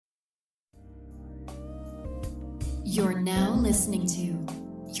You're now listening to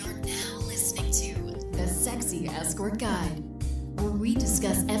The Sexy Escort Guide, where we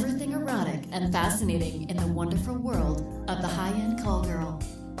discuss everything erotic and fascinating in the wonderful world of the high-end call girl.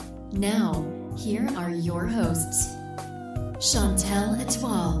 Now, here are your hosts, Chantel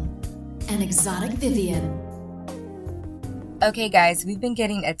Etoile and Exotic Vivian. Okay, guys, we've been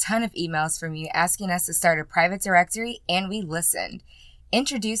getting a ton of emails from you asking us to start a private directory, and we listened.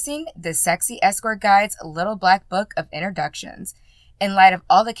 Introducing the Sexy Escort Guide's Little Black Book of Introductions. In light of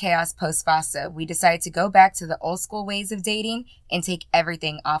all the chaos post-FOSTA, we decided to go back to the old school ways of dating and take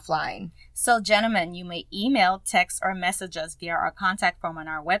everything offline. So, gentlemen, you may email, text, or message us via our contact form on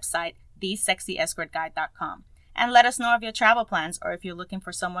our website, thesexyescortguide.com. And let us know of your travel plans or if you're looking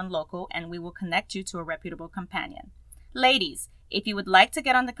for someone local, and we will connect you to a reputable companion. Ladies, if you would like to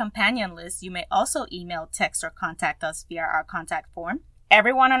get on the companion list, you may also email, text, or contact us via our contact form.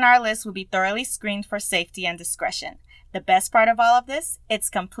 Everyone on our list will be thoroughly screened for safety and discretion. The best part of all of this, it's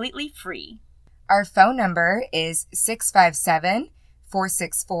completely free. Our phone number is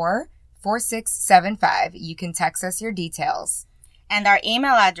 657-464-4675. You can text us your details. And our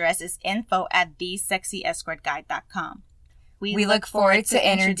email address is info@thesexyescortguide.com. We look forward to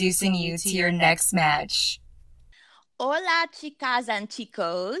introducing you to your next match. Hola, chicas and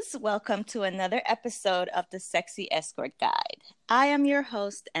chicos. Welcome to another episode of the Sexy Escort Guide. I am your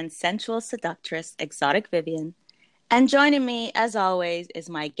host and sensual seductress, Exotic Vivian. And joining me, as always, is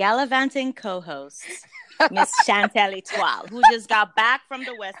my gallivanting co-host, Miss Chantel Etoile, who just got back from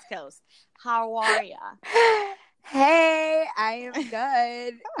the West Coast. How are ya? Hey, I am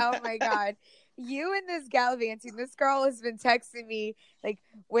good. Oh, my God. You and this gallivanting, this girl has been texting me, like,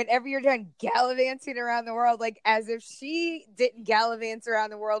 whenever you're done gallivanting around the world, like, as if she didn't gallivant around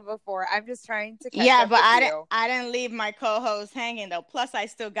the world before. I'm just trying to catch up but with you. I didn't leave my co-host hanging, though. Plus, I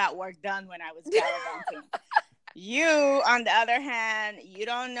still got work done when I was gallivanting. You, on the other hand, you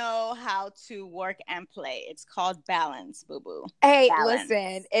don't know how to work and play. It's called balance, boo-boo. Hey, balance.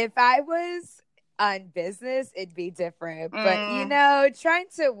 Listen, if I was on business, it'd be different. But, you know, trying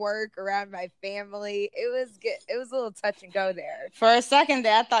to work around my family, it was good. It was a little touch and go there. For a second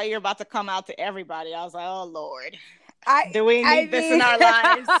there, I thought you were about to come out to everybody. I was like, oh, Lord. Do we need this in our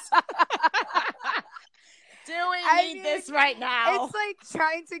lives? Do we need this right now? It's like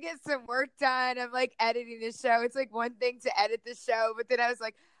trying to get some work done. I'm like editing the show. It's like one thing to edit the show, but then I was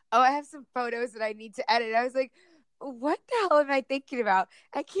like, oh, I have some photos that I need to edit. I was like, what the hell am I thinking about?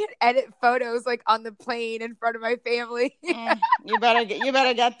 I can't edit photos like on the plane in front of my family. You better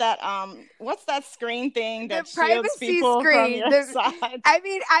get that what's that screen thing that the shields people screen. from your side? I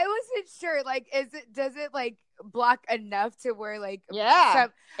mean, I wasn't sure. Like, does it like block enough to where like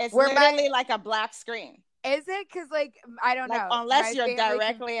it's literally like a black screen. Is it? Because like I don't know. Unless you're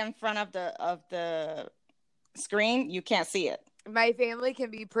directly in front of the screen, you can't see it. My family can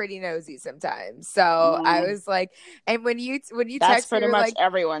be pretty nosy sometimes, so I was like, and when you that's text pretty me, much like,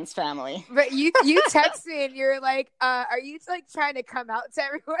 everyone's family. But you text me and you're like, are you like trying to come out to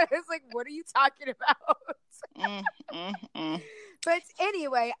everyone? I was like, what are you talking about? But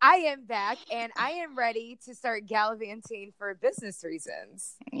anyway, I am back and I am ready to start gallivanting for business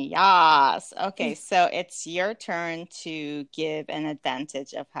reasons. Yes. Okay, so it's your turn to give an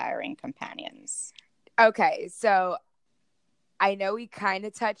advantage of hiring companions. Okay, so I know we kind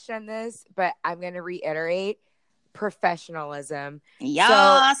of touched on this, but I'm going to reiterate professionalism.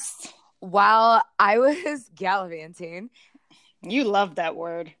 Yes. So, while I was gallivanting. You love that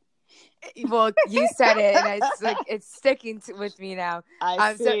word. Well, you said it, and it's sticking with me now.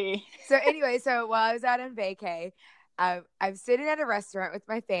 I see. So anyway, while I was out on vacay, I'm sitting at a restaurant with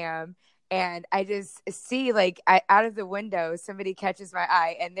my fam, and I just see, like, out of the window, somebody catches my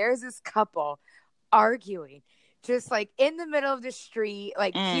eye, and there's this couple arguing. Just like in the middle of the street,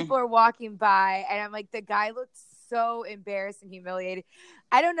 like people are walking by, and I'm like, the guy looked so embarrassed and humiliated.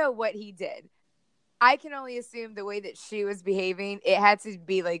 I don't know what he did. I can only assume the way that she was behaving, it had to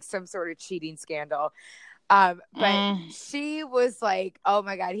be like some sort of cheating scandal. But she was like, oh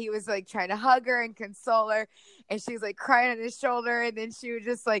my God, he was like trying to hug her and console her, and she was like crying on his shoulder, and then she would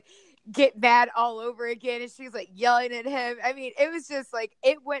just like get mad all over again, and she was like yelling at him. I mean, it was just like,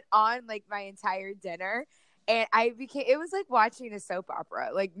 it went on like my entire dinner. And it was like watching a soap opera,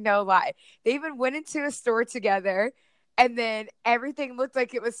 like no lie. They even went into a store together, and then everything looked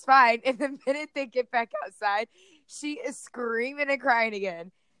like it was fine. And the minute they get back outside, she is screaming and crying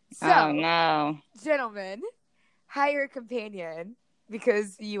again. So, oh no, gentlemen, hire a companion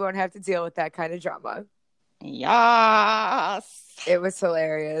because you won't have to deal with that kind of drama. Yes. It was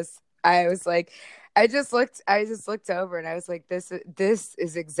hilarious. I was like, I just looked over and I was like, this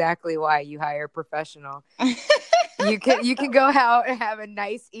is exactly why you hire a professional. You you can go out and have a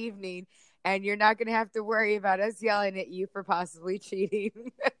nice evening, and you're not going to have to worry about us yelling at you for possibly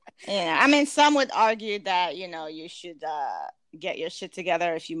cheating. Yeah, I mean, some would argue that, you should get your shit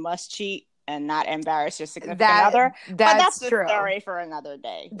together if you must cheat and not embarrass your significant other. But that's the true. story for another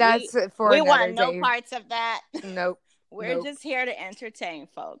day. That's for we another want day. no parts of that. Nope. We're just here to entertain,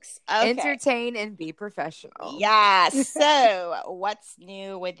 folks. Okay. Entertain and be professional. Yeah. So, what's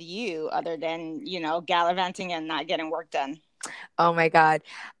new with you other than, gallivanting and not getting work done? Oh my God.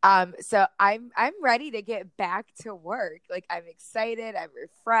 So I'm ready to get back to work. Like, I'm excited. I'm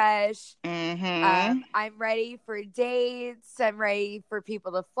refreshed. Mm-hmm. I'm ready for dates. I'm ready for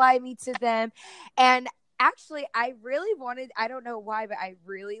people to fly me to them. And actually, I really wanted, I don't know why, but I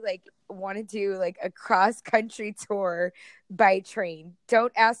really want to do like a cross country tour by train.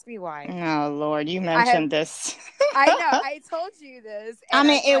 Don't ask me why. Oh Lord, you mentioned this. I know. I told you this. I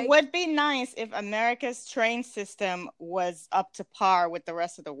mean, it would be nice if America's train system was up to par with the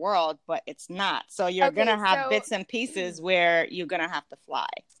rest of the world, but it's not. So you're going to have bits and pieces where you're going to have to fly.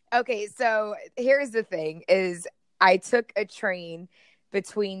 Okay, so here's the thing is I took a train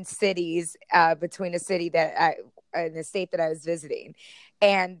between cities, between a city that in the state that I was visiting.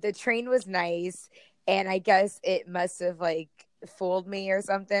 And the train was nice. And I guess it must have fooled me or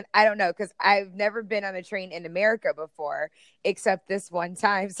something. I don't know, because I've never been on a train in America before, except this one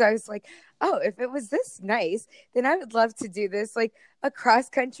time. So I was like, oh, if it was this nice, then I would love to do this, a cross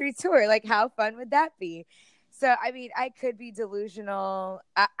country tour. Like, how fun would that be? So, I mean, I could be delusional.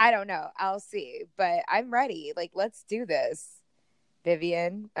 I don't know. I'll see. But I'm ready. Let's do this.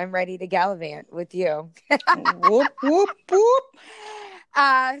 Vivian, I'm ready to gallivant with you. Whoop, whoop, whoop.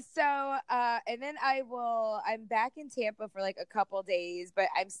 And then I'm back in Tampa for a couple days, but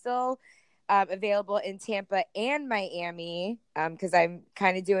I'm still available in Tampa and Miami because I'm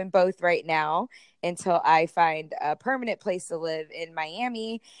kind of doing both right now until I find a permanent place to live in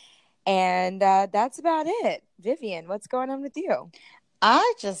Miami. And that's about it. Vivian, what's going on with you?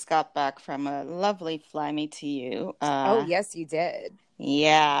 I just got back from a lovely fly me to you. Oh, yes, you did.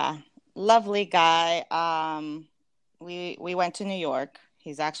 Yeah. Lovely guy. We went to New York.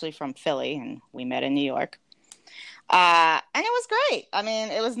 He's actually from Philly, and we met in New York. And it was great. I mean,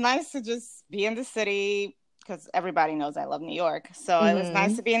 it was nice to just be in the city because everybody knows I love New York. So It was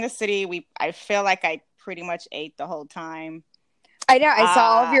nice to be in the city. I feel like I pretty much ate the whole time. I know. I saw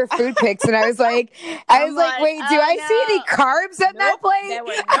all of your food pics, and I was like, wait, do I see any carbs on that plate? There were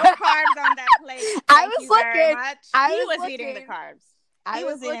no carbs on that plate. I was looking. He was eating the carbs. He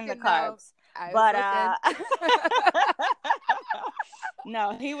was eating the carbs.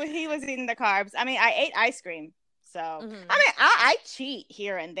 No, he was eating the carbs. I mean, I ate ice cream. So, I mean, I cheat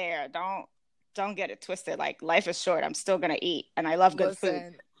here and there. Don't get it twisted. Life is short. I'm still going to eat, and I love good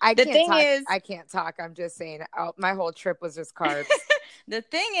food. I can't talk. I'm just saying, my whole trip was just carbs. The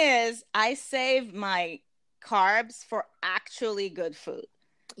thing is, I save my carbs for actually good food.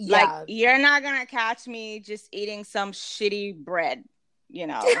 Yeah. You're not going to catch me just eating some shitty bread,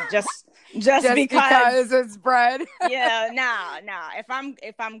 just because it's bread. Yeah, no.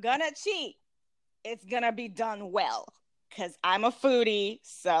 If I'm going to cheat, it's going to be done well because I'm a foodie.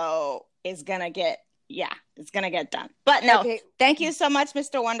 So it's going to get done. But no, okay. Thank you so much,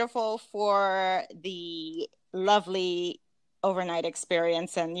 Mr. Wonderful, for the lovely overnight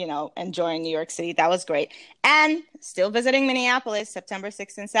experience and, enjoying New York City. That was great. And still visiting Minneapolis, September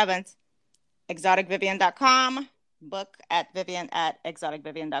 6th and 7th, exoticvivian.com, book at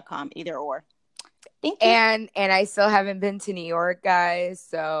vivian@exoticvivian.com, either or. Thank you. And I still haven't been to New York, guys,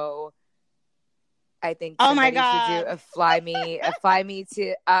 so I think somebody should do a fly me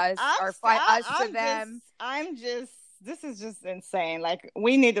to us or fly us to them. This is just insane.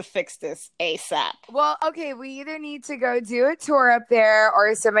 We need to fix this ASAP. Well, okay, we either need to go do a tour up there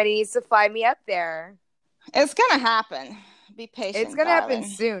or somebody needs to fly me up there. It's going to happen. Be patient, It's going to happen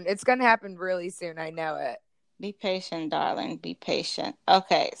soon. It's going to happen really soon. I know it. Be patient, darling. Be patient.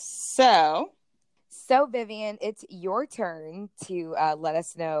 Okay, so Vivian, it's your turn to let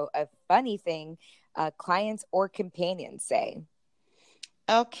us know a funny thing clients or companions say.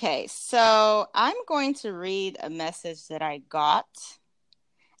 Okay, so I'm going to read a message that I got.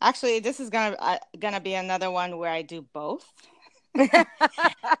 Actually, this is gonna be another one where I do both.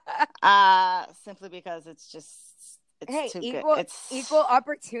 Simply because it's too good. It's equal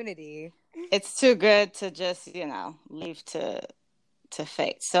opportunity. It's too good to just leave to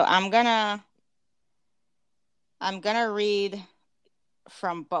fate. So I'm gonna read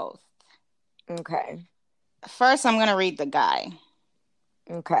from both. Okay. First, I'm gonna read the guy.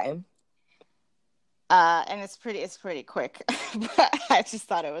 Okay. And it's pretty quick, but I just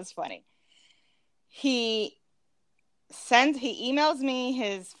thought it was funny. He he emails me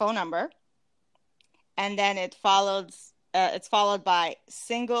his phone number, and then it's followed by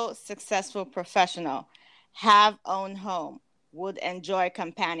single, successful professional, have own home, would enjoy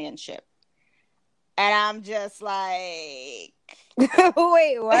companionship. And I'm just like,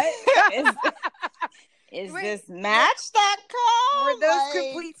 Wait, what? is this Match.com? Were those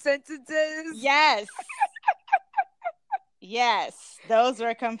complete sentences? Yes. Yes, those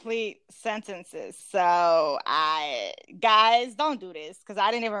were complete sentences. So guys, don't do this, because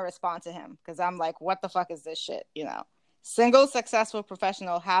I didn't even respond to him, because I'm like, what the fuck is this shit? Single, successful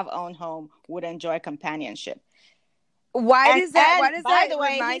professional, have own home, would enjoy companionship. Why does that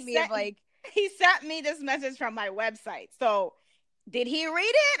remind me of like? He sent me this message from my website. So did he read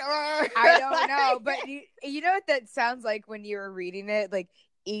it, or I don't know, but you know what that sounds like when you were reading it, like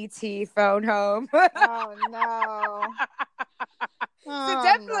E.T. phone home. Oh no. So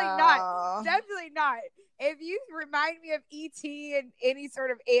definitely not. If you remind me of E.T. and any sort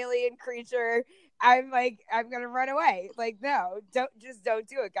of alien creature, I'm gonna run away. Like, no, don't do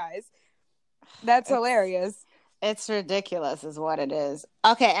it, guys. That's hilarious. It's ridiculous is what it is.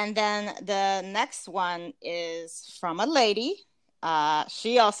 Okay, and then the next one is from a lady.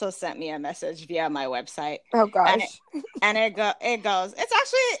 She also sent me a message via my website. Oh gosh. And it goes. It's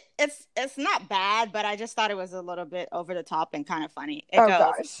actually it's not bad, but I just thought it was a little bit over the top and kind of funny.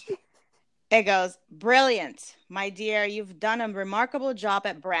 Gosh. It goes, brilliant, my dear. You've done a remarkable job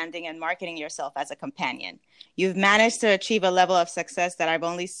at branding and marketing yourself as a companion. You've managed to achieve a level of success that I've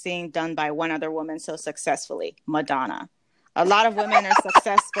only seen done by one other woman so successfully, Madonna. A lot of women are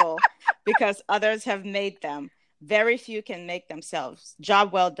successful because others have made them. Very few can make themselves.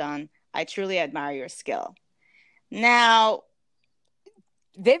 Job well done. I truly admire your skill. Now,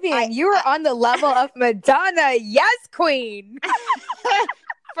 Vivian, you are on the level of Madonna. Yes, queen.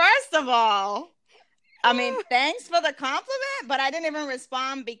 First of all, I mean, thanks for the compliment, but I didn't even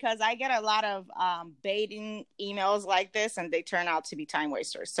respond because I get a lot of baiting emails like this, and they turn out to be time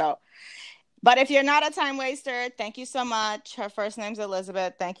wasters. So, but if you're not a time waster, thank you so much. Her first name's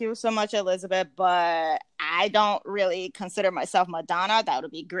Elizabeth. Thank you so much, Elizabeth. But I don't really consider myself Madonna. That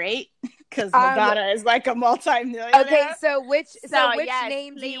would be great, because Madonna is like a multi-millionaire. Okay, so which yes,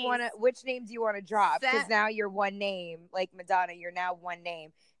 name do you want to drop? Because now you're one name, like Madonna. You're now one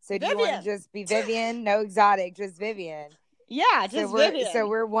name. So do you want to just be Vivian? No exotic, just Vivian. Yeah, just Vivian. So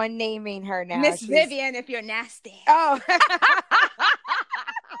we're one naming her now. Miss Vivian, if you're nasty. Oh.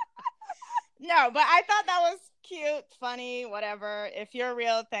 No, but I thought that was cute, funny, whatever. If you're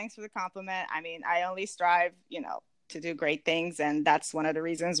real, thanks for the compliment. I mean, I only strive, to do great things. And that's one of the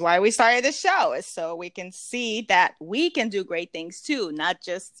reasons why we started the show, is so we can see that we can do great things too, not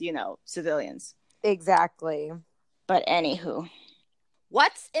just, civilians. Exactly. But anywho,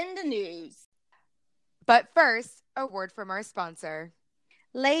 what's in the news? But first, a word from our sponsor.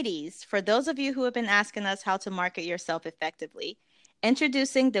 Ladies, for those of you who have been asking us how to market yourself effectively,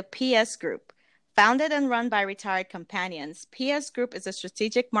 introducing the PS Group. Founded and run by retired companions, PS Group is a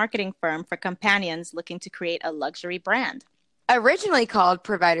strategic marketing firm for companions looking to create a luxury brand. Originally called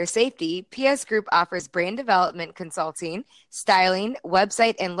Provider Safety, PS Group offers brand development consulting, styling,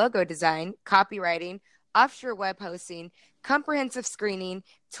 website and logo design, copywriting, offshore web hosting, comprehensive screening,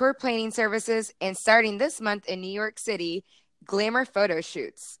 tour planning services, and starting this month in New York City, glamour photo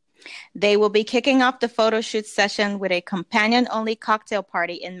shoots. They will be kicking off the photo shoot session with a companion-only cocktail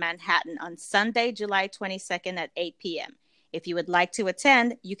party in Manhattan on Sunday, July 22nd at 8 p.m. If you would like to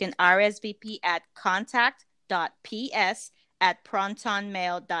attend, you can RSVP at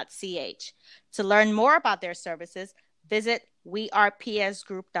contact.ps@protonmail.ch. To learn more about their services, visit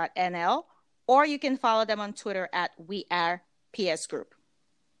wearepsgroup.nl, or you can follow them on Twitter at wearepsgroup.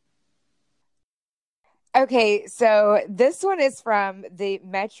 Okay, so this one is from the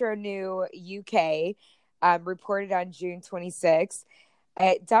Metro New UK, reported on June 26th.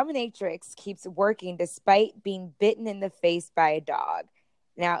 Dominatrix keeps working despite being bitten in the face by a dog.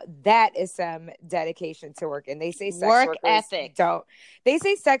 Now, that is some dedication to work. And they say sex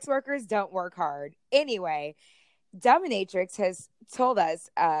workers don't work hard. Anyway, Dominatrix has told us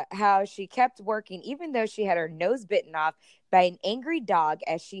how she kept working even though she had her nose bitten off by an angry dog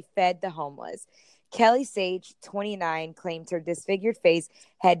as she fed the homeless. Kelly Sage, 29, claimed her disfigured face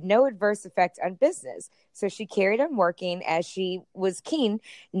had no adverse effect on business, so she carried on working as she was keen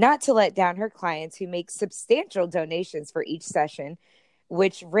not to let down her clients who make substantial donations for each session,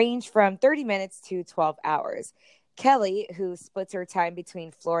 which range from 30 minutes to 12 hours. Kelly, who splits her time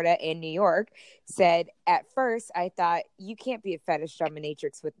between Florida and New York, said, "At first, I thought, you can't be a fetish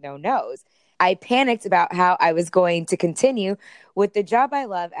dominatrix with no nose. I panicked about how I was going to continue with the job I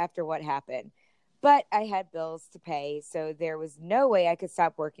love after what happened. But I had bills to pay, so there was no way I could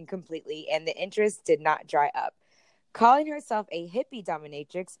stop working completely, and the interest did not dry up. Calling herself a hippie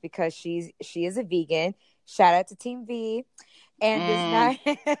dominatrix because she is a vegan. Shout out to Team V, and does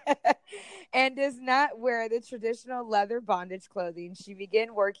not and does not wear the traditional leather bondage clothing. She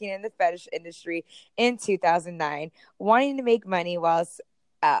began working in the fetish industry in 2009, wanting to make money whilst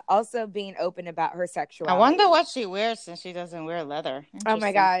also being open about her sexuality. I wonder what she wears since she doesn't wear leather. Oh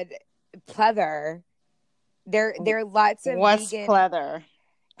my God, pleather. There are lots of What's vegan. pleather?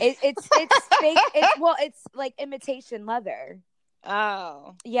 It's fake. It's like imitation leather.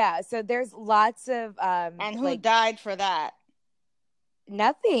 Oh, yeah. So there's lots of and who died for that?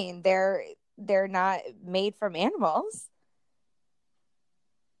 Nothing. They're not made from animals.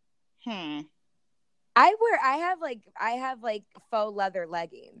 I have faux leather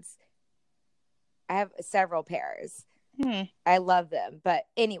leggings. I have several pairs. I love them. But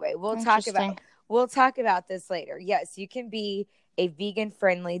anyway, we'll talk about this later. Yes, you can be a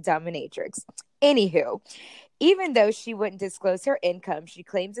vegan-friendly dominatrix. Anywho, even though she wouldn't disclose her income, she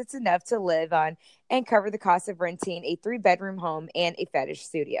claims it's enough to live on and cover the cost of renting a 3-bedroom home and a fetish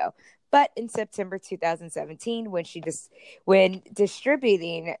studio. But in September 2017, when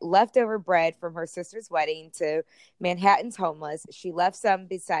distributing leftover bread from her sister's wedding to Manhattan's homeless, she left some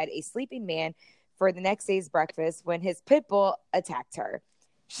beside a sleeping man for the next day's breakfast when his pit bull attacked her.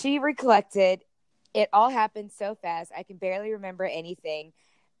 She recollected, "It all happened so fast, I can barely remember anything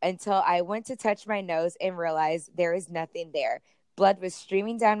until I went to touch my nose and realized there is nothing there. Blood was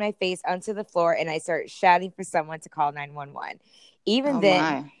streaming down my face onto the floor, and I started shouting for someone to call 911.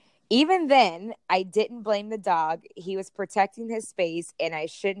 Even then, I didn't blame the dog. He was protecting his space, and I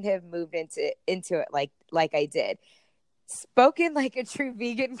shouldn't have moved into it like I did." Spoken like a true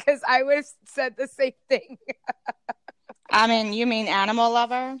vegan, because I would have said the same thing. I mean, you mean animal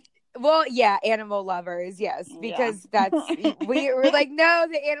lover? Well, yeah, animal lovers, yes, because we're like, no,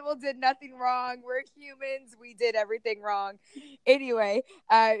 the animal did nothing wrong. We're humans. We did everything wrong. Anyway,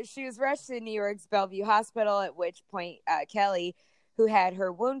 she was rushed to New York's Bellevue Hospital, at which point Kelly, who had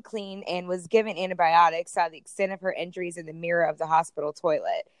her wound cleaned and was given antibiotics, saw the extent of her injuries in the mirror of the hospital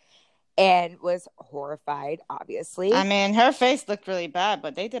toilet and was horrified, obviously. I mean, her face looked really bad,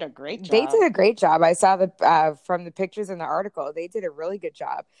 but they did a great job. They did a great job. I saw from the pictures in the article, they did a really good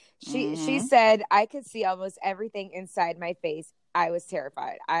job. She said, "I could see almost everything inside my face. I was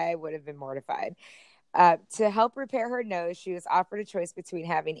terrified. I would have been mortified." To help repair her nose, she was offered a choice between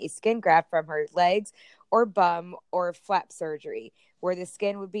having a skin graft from her legs or bum or flap surgery, where the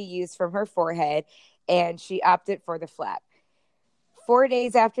skin would be used from her forehead, and she opted for the flap. 4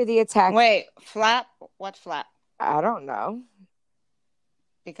 days after the attack. Wait, flap? What flap? I don't know.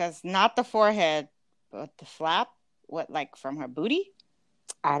 Because not the forehead, but the flap? What, like from her booty?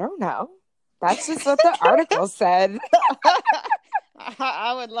 I don't know. That's just what the article said.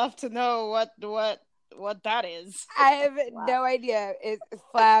 I would love to know what that is. I have no idea. It's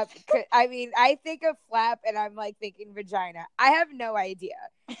flap. I mean, I think of flap and I'm like thinking vagina. I have no idea.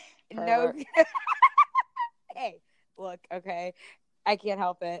 No. Hey, look, okay. I can't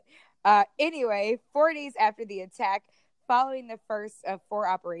help it. Anyway, 4 days after the attack, following the first of 4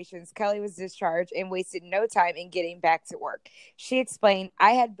 operations, Kelly was discharged and wasted no time in getting back to work. She explained,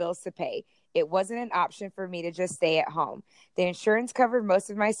 "I had bills to pay. It wasn't an option for me to just stay at home. The insurance covered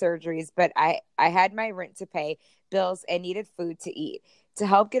most of my surgeries, but I had my rent to pay, bills, and needed food to eat. To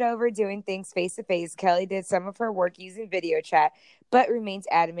help get over doing things face-to-face, Kelly did some of her work using video chat, but remains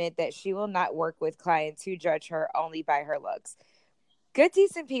adamant that she will not work with clients who judge her only by her looks. Good,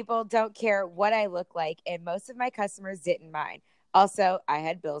 decent people don't care what I look like, and most of my customers didn't mind. Also, I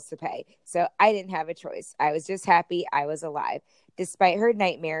had bills to pay, so I didn't have a choice. I was just happy I was alive. Despite her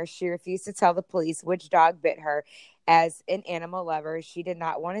nightmare, she refused to tell the police which dog bit her. As an animal lover, she did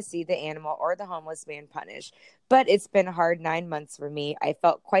not want to see the animal or the homeless man punished. But it's been a hard 9 months for me. I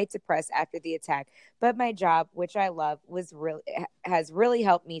felt quite depressed after the attack, but my job, which I love, has really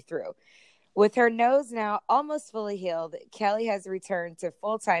helped me through." With her nose now almost fully healed, Kelly has returned to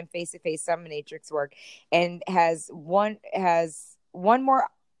full-time face-to-face dominatrix work and has one more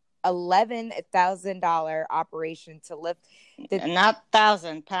 $11,000 operation to lift not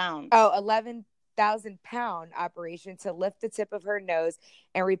 1,000 pounds. Oh, 11,000-pound operation to lift the tip of her nose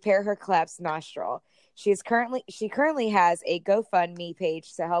and repair her collapsed nostril. She currently has a GoFundMe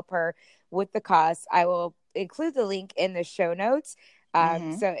page to help her with the costs. I will include the link in the show notes.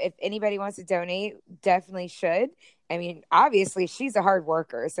 So if anybody wants to donate, definitely should. I mean, obviously she's a hard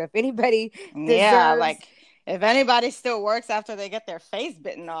worker. So if anybody if anybody still works after they get their face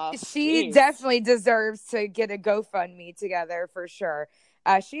bitten off, she definitely deserves to get a GoFundMe together for sure.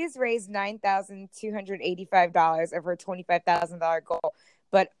 She has raised $9,285 of her $25,000 goal,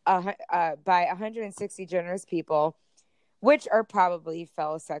 but by 160 generous people, which are probably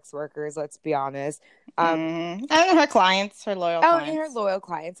fellow sex workers, let's be honest. And her clients, her loyal clients. And her loyal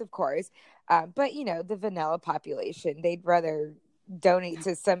clients, of course. But, the vanilla population, they'd rather donate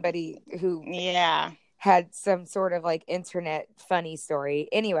to somebody who had some sort of like internet funny story.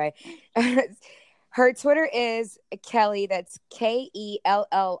 Anyway, her Twitter is Kelly, that's Kelli,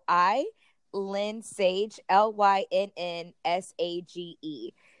 Lynn Sage,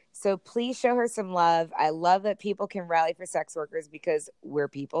 Lynnsage. So please show her some love. I love that people can rally for sex workers because we're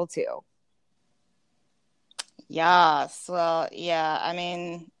people too. Yes. Well, yeah. I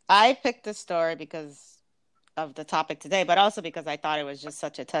mean, I picked this story because of the topic today, but also because I thought it was just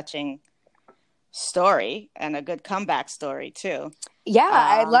such a touching story and a good comeback story too. Yeah,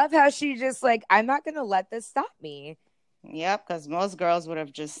 I love how she just like, I'm not going to let this stop me. Yep, because most girls would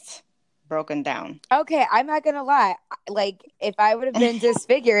have just broken down. Okay, I'm not gonna lie. Like, if I would have been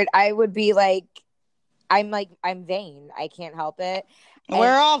disfigured, I would be like, I'm vain. I can't help it.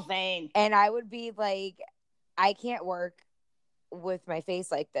 We're all vain. And I would be like, I can't work with my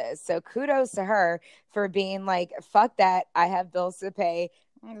face like this. So kudos to her for being like, fuck that. I have bills to pay.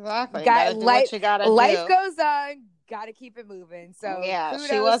 Exactly. Gotta do what you gotta life do. goes on. Gotta keep it moving. So yeah, kudos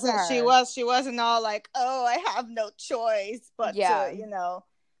she wasn't. to her. She wasn't all like, oh, I have no choice but to,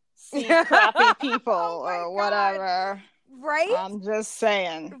 see crappy people or whatever. Right? I'm just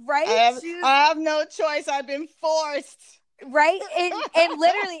saying. Right? I have no choice. I've been forced. Right? And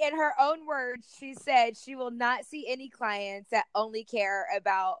literally in her own words, she said she will not see any clients that only care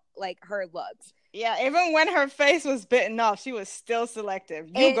about like her looks. Yeah, even when her face was bitten off, she was still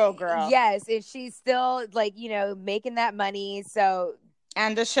selective. Go, girl. Yes, and she's still like, making that money. So,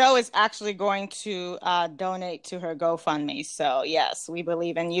 and the show is actually going to donate to her GoFundMe. So, yes, we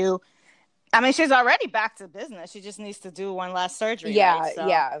believe in you. I mean, she's already back to business. She just needs to do one last surgery. Yeah,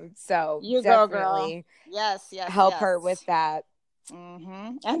 right? So you go, girl. Yes. Help her with that.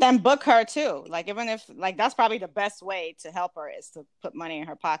 Mm-hmm. And then book her too. Like, even if that's probably the best way to help her is to put money in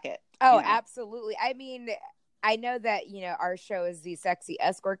her pocket. Oh, absolutely. I mean, I know that our show is the Sexy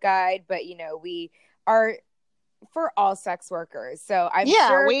Escort Guide, but we are for all sex workers. So I'm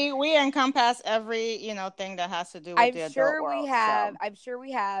sure we encompass every thing that has to do with the adult world. I'm sure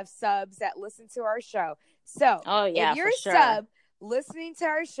we have subs that listen to our show. So if you're a sub listening to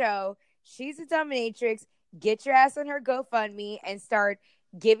our show, she's a dominatrix. Get your ass on her GoFundMe and start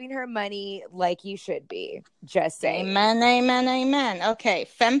giving her money like you should be. Just saying. Amen. Okay,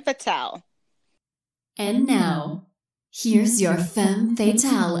 femme fatale. And now, here's your femme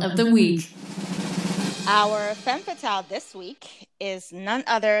fatale of the week. Our femme fatale this week is none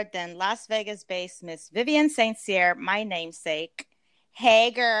other than Las Vegas-based Miss Vivian St. Cyr, my namesake.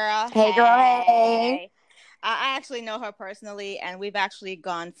 Hey, girl. Hey, girl. Hey. I actually know her personally, and we've actually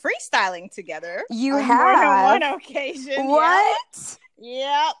gone freestyling together. You on have? More than one occasion. What?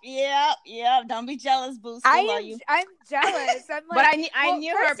 Yep. Don't be jealous, Boosie. I'm jealous. I'm like, but I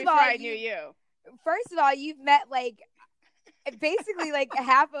knew her before I knew you. First of all, you've met basically more than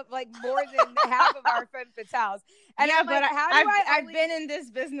half of our femme fatales. And I'm like, I've been in this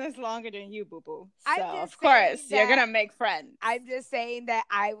business longer than you, boo boo. So of course you're gonna make friends. I'm just saying that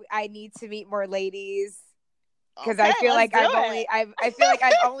I need to meet more ladies because okay, I feel like I've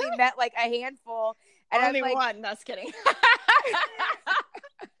only met like a handful. And only I'm like, one. No, just kidding.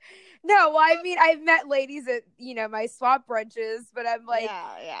 No, well, I mean, I've met ladies at, my swap brunches, but I'm like,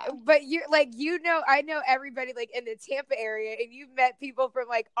 yeah. But you're like, I know everybody like in the Tampa area, and you've met people from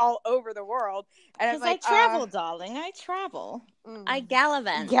like all over the world. And I'm like, I travel, darling. I travel. I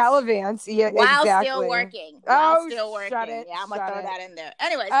gallivant. Yeah, while exactly. Still working. Shut it. Yeah, I'm going to throw that in there.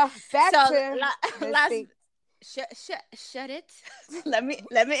 Anyways, shut it. Let me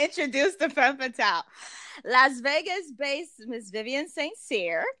introduce the femme fatale. Las Vegas-based Miss Vivian St.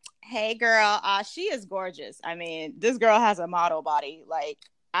 Cyr. Hey, girl. She is gorgeous. I mean, this girl has a model body. Like,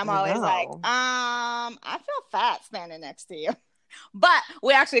 I'm always like, I feel fat standing next to you. But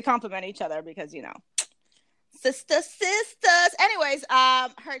we actually compliment each other because, sisters. Anyways,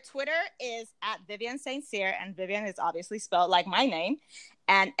 her Twitter is at Vivian St. Cyr, and Vivian is obviously spelled like my name,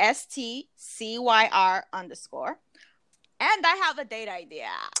 and STCYR_. And I have a date idea.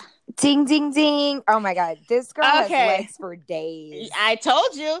 Ding, ding, ding. Oh my God. This girl has legs for days. I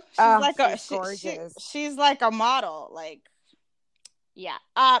told you. She's gorgeous. She's like a model. Like, yeah.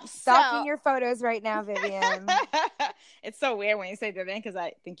 Stalking your photos right now, Vivian. It's so weird when you say Vivian because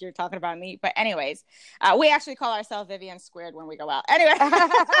I think you're talking about me. But anyways, we actually call ourselves Vivian Squared when we go out. Anyway.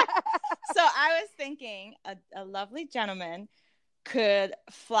 So I was thinking a lovely gentleman could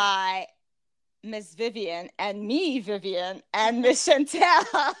fly Miss Vivian and me, Vivian, and Miss Chantel.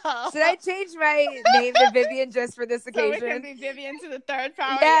 Should I change my name to Vivian just for this occasion? So we can be Vivian to the third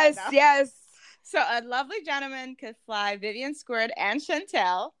power? Yes, Yeah, no. yes. So a lovely gentleman could fly Vivian Squirt and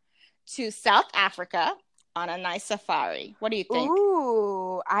Chantel to South Africa on a nice safari. What do you think?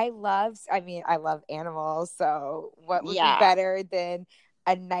 Ooh, I love animals. So what would be better than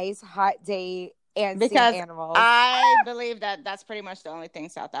a nice hot date and seeing animals? I believe that that's pretty much the only thing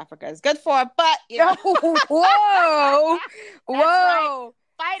South Africa is good for. But you know, whoa. Right.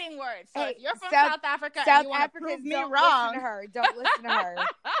 Fighting words. So if you're from South Africa and you want to prove me wrong, don't listen to her.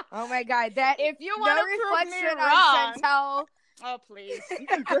 Oh my God, that if you want to prove me wrong, Chantel. Oh please, you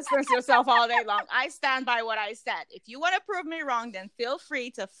can distance yourself all day long. I stand by what I said. If you want to prove me wrong, then feel free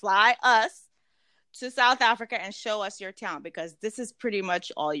to fly us to South Africa and show us your town, because this is pretty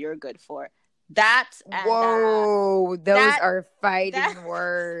much all you're good for. That and whoa, those are fighting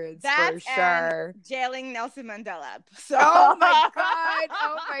words for sure. Jailing Nelson Mandela. So. Oh my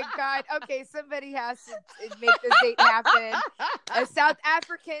God. Okay, somebody has to make this date happen. A South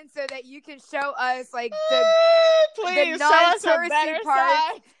African, so that you can show us like the non-touristy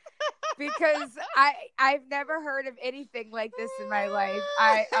part. Because I've never heard of anything like this in my life.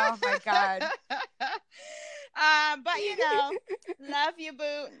 Oh my God. But you know, love you,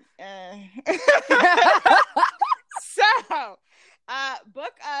 boo. So,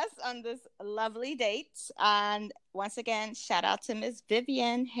 book us on this lovely date. And once again, shout out to Miss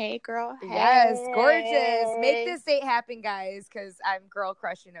Vivian. Hey, girl. Hey. Yes, gorgeous. Make this date happen, guys, because I'm girl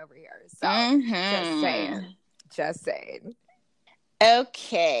crushing over here. So, just saying.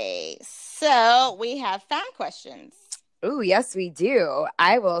 Okay, so we have fan questions. Oh, yes, we do.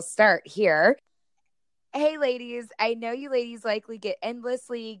 I will start here. Hey, ladies, I know you ladies likely get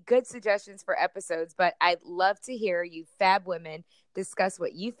endlessly good suggestions for episodes, but I'd love to hear you fab women discuss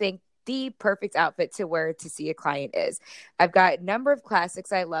what you think the perfect outfit to wear to see a client is. I've got a number of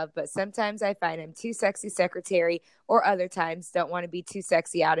classics I love, but sometimes I find I'm too sexy secretary, or other times don't want to be too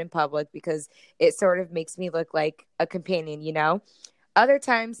sexy out in public because it sort of makes me look like a companion, you know? Other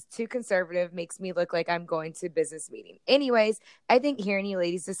times, too conservative makes me look like I'm going to a business meeting. Anyways, I think hearing you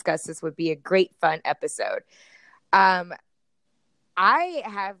ladies discuss this would be a great, fun episode. I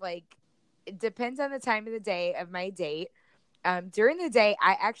have it depends on the time of the day of my date. During the day,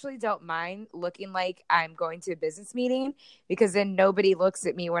 I actually don't mind looking like I'm going to a business meeting, because then nobody looks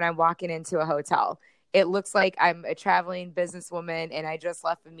at me when I'm walking into a hotel. It looks like I'm a traveling businesswoman and I just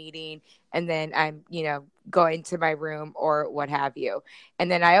left a meeting, and then I'm, going to my room or what have you.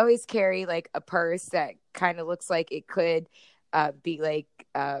 And then I always carry like a purse that kind of looks like it could be like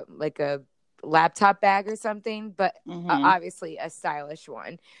a laptop bag or something, but obviously a stylish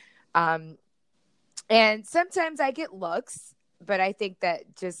one. And sometimes I get looks, but I think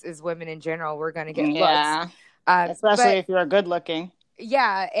that just as women in general, we're going to get looks. Especially if you're good looking.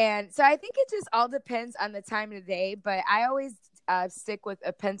 Yeah, and so I think it just all depends on the time of the day, but I always stick with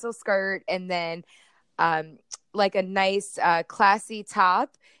a pencil skirt, and then like a nice classy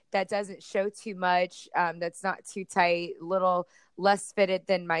top that doesn't show too much, that's not too tight, little less fitted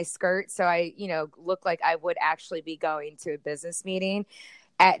than my skirt, so I look like I would actually be going to a business meeting.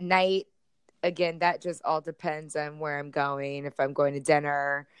 At night, again, that just all depends on where I'm going, if I'm going to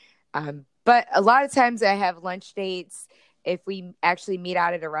dinner, but a lot of times I have lunch dates. If we actually meet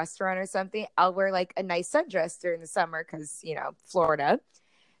out at a restaurant or something, I'll wear like a nice sundress during the summer because, Florida.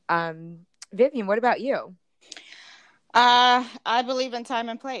 Vivian, what about you? I believe in time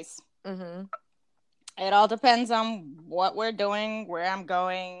and place. Mm-hmm. It all depends on what we're doing, where I'm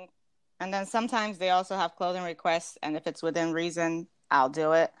going. And then sometimes they also have clothing requests. And if it's within reason, I'll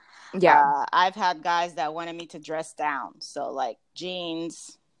do it. Yeah. I've had guys that wanted me to dress down. So like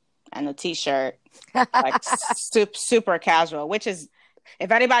jeans and a t-shirt, like super casual, which is,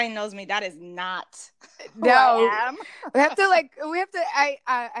 if anybody knows me, that is not who I am. we have to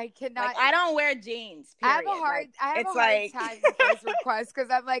I cannot, like, I don't wear jeans, period. I have a hard time with those requests, because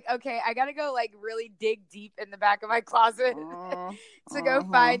I'm like, okay, I gotta go like really dig deep in the back of my closet to go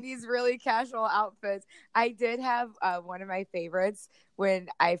find these really casual outfits. I did have one of my favorites when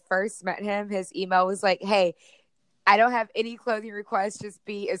I first met him. His email was like, hey, I don't have any clothing requests. Just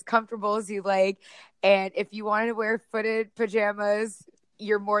be as comfortable as you like. And if you wanted to wear footed pajamas,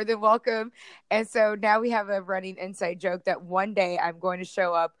 you're more than welcome. And so now we have a running inside joke that one day I'm going to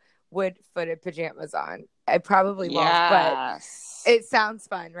show up with footed pajamas on. I probably won't, but it sounds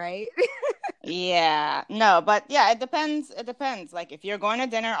fun, right? Yeah. No, but yeah, it depends. It depends. Like if you're going to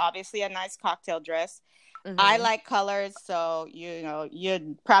dinner, obviously a nice cocktail dress. Mm-hmm. I like colors, so you're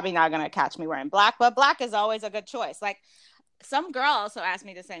probably not gonna catch me wearing black, but black is always a good choice. Like some girl also asked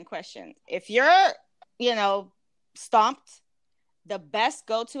me the same question. If you're, stomped, the best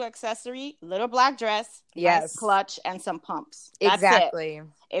go-to accessory, little black dress, nice clutch, and some pumps. That's exactly. it.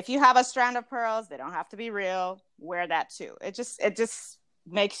 If you have a strand of pearls, they don't have to be real. Wear that too. It just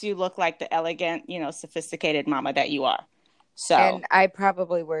makes you look like the elegant, sophisticated mama that you are. So, and I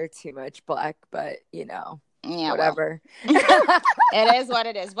probably wear too much black, but whatever. Well, it is what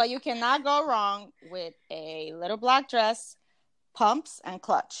it is. But you cannot go wrong with a little black dress, pumps, and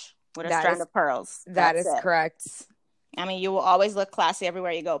clutch with a strand of pearls. That is correct. I mean, you will always look classy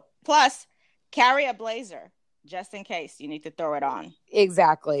everywhere you go. Plus, carry a blazer just in case you need to throw it on.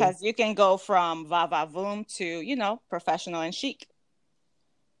 Exactly. Because you can go from va-va-voom to, professional and chic.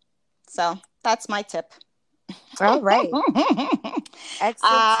 So that's my tip. All right.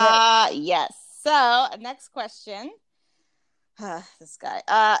 Excellent tip. Yes. So next question. This guy.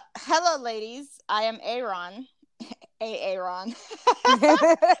 Hello, ladies. I am Aaron. Aaron.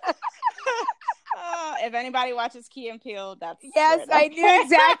 If anybody watches Key and Peele, that's yes. I knew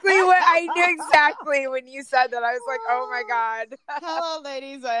exactly when you said that. I was like, oh my god. Hello,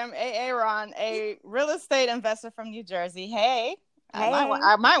 ladies. I am Aaron, a real estate investor from New Jersey. Hey.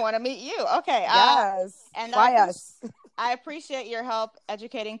 I might want to meet you. Okay. Yes. And fly us. I appreciate your help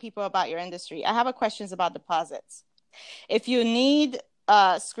educating people about your industry. I have a questions about deposits. If you need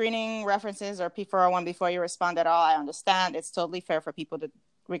screening references or P401 before you respond at all, I understand. It's totally fair for people to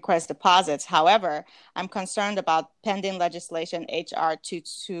request deposits. However, I'm concerned about pending legislation HR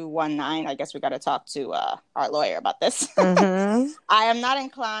 2219. I guess we got to talk to our lawyer about this. Mm-hmm. I am not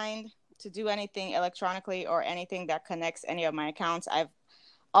inclined to do anything electronically or anything that connects any of my accounts. I've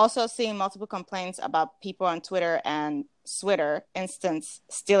also seen multiple complaints about people on Twitter and Twitter instance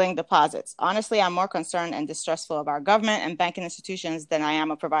stealing deposits. Honestly, I'm more concerned and distrustful of our government and banking institutions than I am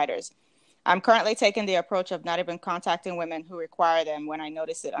of providers. I'm currently taking the approach of not even contacting women who require them when I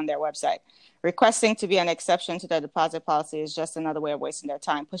notice it on their website. Requesting to be an exception to their deposit policy is just another way of wasting their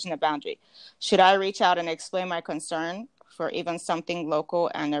time, pushing a boundary. Should I reach out and explain my concern for even something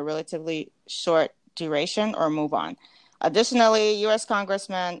local and a relatively short duration, or move on? Additionally, U.S.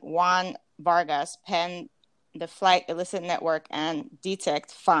 Congressman Juan Vargas penned the Flight Illicit Network and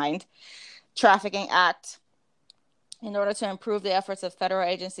Detect Find Trafficking Act in order to improve the efforts of federal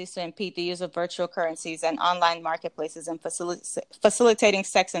agencies to impede the use of virtual currencies and online marketplaces in facilitating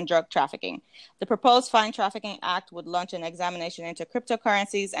sex and drug trafficking. The proposed Fine Trafficking Act would launch an examination into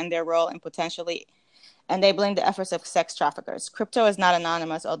cryptocurrencies and their role in potentially enabling the efforts of sex traffickers. Crypto is not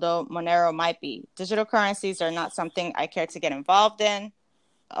anonymous, although Monero might be. Digital currencies are not something I care to get involved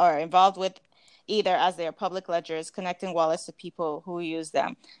with either, as they are public ledgers connecting wallets to people who use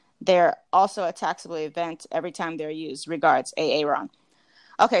them. They're also a taxable event every time they're used. Regards, A.A. Ron.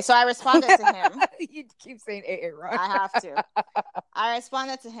 Okay, so I responded to him. You keep saying A.A. Ron. I have to. I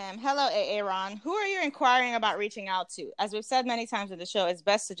responded to him, hello, A.A. Ron. Who are you inquiring about reaching out to? As we've said many times in the show, it's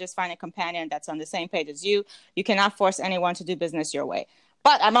best to just find a companion that's on the same page as you. You cannot force anyone to do business your way.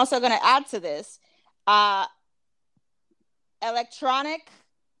 But I'm also going to add to this. Electronic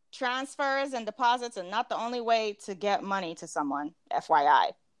transfers and deposits are not the only way to get money to someone,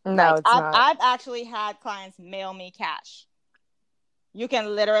 FYI. No, it's not. I've actually had clients mail me cash. You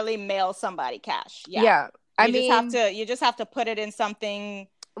can literally mail somebody cash. Yeah. You just have to put it in something.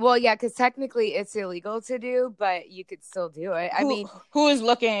 Well, yeah, because technically it's illegal to do, but you could still do it. Who is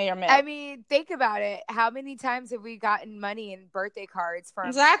looking at your mail? I mean, think about it. How many times have we gotten money and birthday cards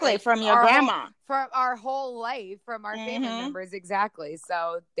from from your grandma, from our whole life, from our family members? Exactly.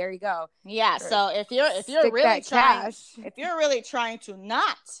 So there you go. Yeah. So if you're really trying to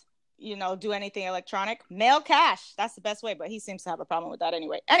not, do anything electronic, mail cash. That's the best way. But he seems to have a problem with that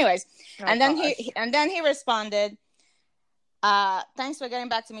anyway. Anyways, and then he responded. Thanks for getting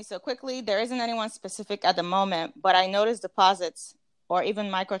back to me so quickly. There isn't anyone specific at the moment, but I noticed deposits or even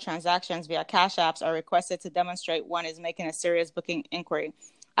microtransactions via cash apps are requested to demonstrate one is making a serious booking inquiry.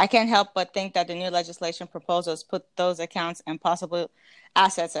 I can't help but think that the new legislation proposals put those accounts and possible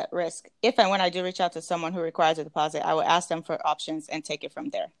assets at risk. If and when I do reach out to someone who requires a deposit, I will ask them for options and take it from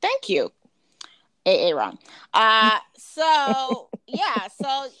there. Thank you, A.A. Ron. So,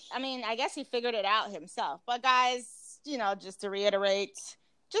 I mean, I guess he figured it out himself. But guys, just to reiterate,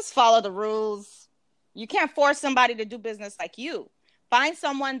 just follow the rules. You can't force somebody to do business like you. Find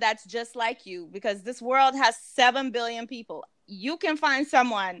someone that's just like you, because this world has 7 billion people. You can find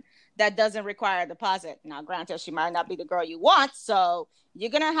someone that doesn't require a deposit. Now, granted, she might not be the girl you want, so you're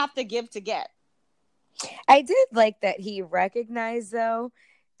going to have to give to get. I did like that he recognized, though,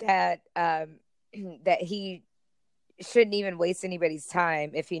 that that he shouldn't even waste anybody's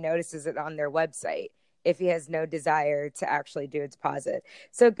time if he notices it on their website. if he has no desire to actually do a deposit.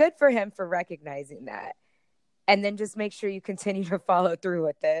 So good for him for recognizing that. And then just make sure you continue to follow through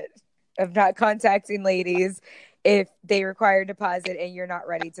with it, of not contacting ladies if they require a deposit and you're not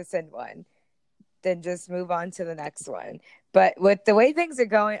ready to send one. Then just move on to the next one. But with the way things are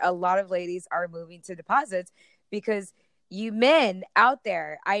going, a lot of ladies are moving to deposits because you men out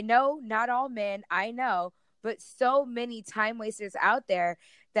there, I know not all men, I know, but so many time wasters out there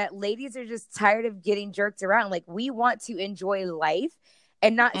that ladies are just tired of getting jerked around. Like, we want to enjoy life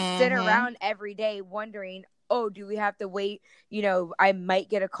and not sit around every day wondering, oh, do we have to wait? You know, I might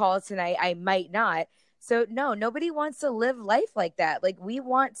get a call tonight, I might not. So no, nobody wants to live life like that. Like, we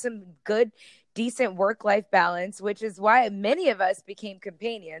want some good, decent work-life balance, which is why many of us became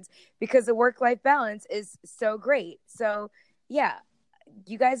companions, because the work-life balance is so great. So yeah,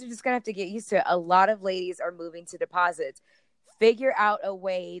 you guys are just gonna have to get used to it. A lot of ladies are moving to deposits. Figure out a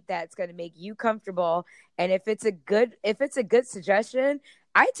way that's going to make you comfortable. And if it's a good suggestion,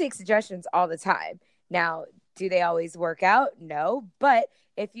 I take suggestions all the time. Now, do they always work out? No. But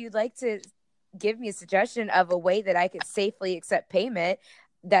if you'd like to give me a suggestion of a way that I could safely accept payment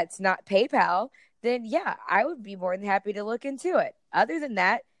that's not PayPal, then yeah, I would be more than happy to look into it. Other than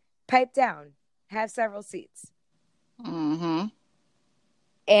that, pipe down, have several seats.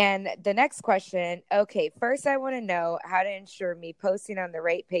 And the next question, okay, first I want to know how to ensure me posting on the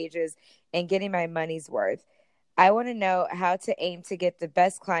right pages and getting my money's worth. I want to know how to aim to get the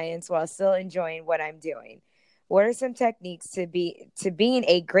best clients while still enjoying what I'm doing. What are some techniques to being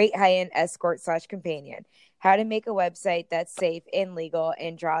a great high-end escort/companion? How to make a website that's safe and legal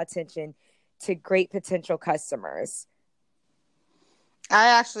and draw attention to great potential customers. I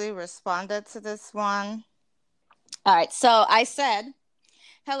actually responded to this one. All right, so I said,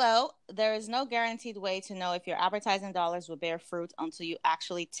 hello, there is no guaranteed way to know if your advertising dollars will bear fruit until you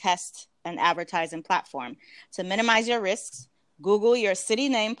actually test an advertising platform. To minimize your risks, Google your city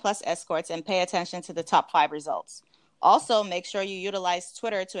name plus escorts and pay attention to the top 5 results. Also, make sure you utilize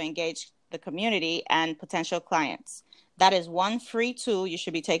Twitter to engage the community and potential clients. That is one free tool you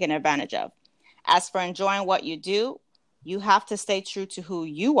should be taking advantage of. As for enjoying what you do, you have to stay true to who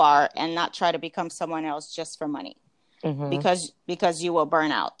you are and not try to become someone else just for money. Because you will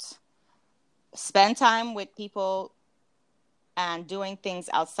burn out. Spend time with people and doing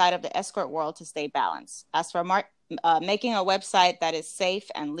things outside of the escort world to stay balanced. As for making a website that is safe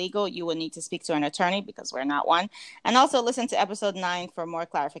and legal, you will need to speak to an attorney because we're not one. And also listen to episode 9 for more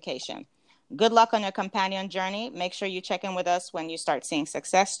clarification. Good luck on your companion journey. Make sure you check in with us when you start seeing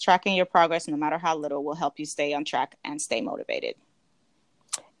success. Tracking your progress, no matter how little, will help you stay on track and stay motivated.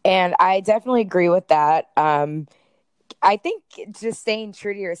 And I definitely agree with that. I think just staying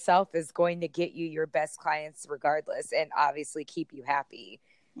true to yourself is going to get you your best clients regardless, and obviously keep you happy.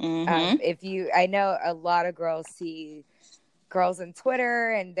 I know a lot of girls see girls on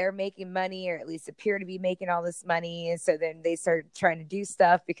Twitter and they're making money, or at least appear to be making all this money. And so then they start trying to do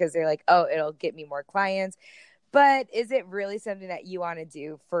stuff because they're like, oh, it'll get me more clients. But is it really something that you want to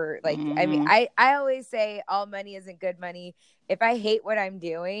do for, like, I mean, I always say all money isn't good money. If I hate what I'm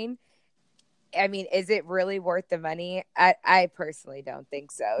doing, I mean, is it really worth the money? I personally don't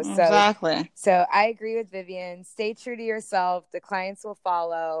think so. Exactly. So I agree with Vivian. Stay true to yourself. The clients will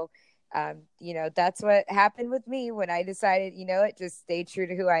follow. That's what happened with me when I decided, just stay true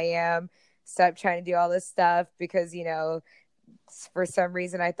to who I am. Stop trying to do all this stuff because, for some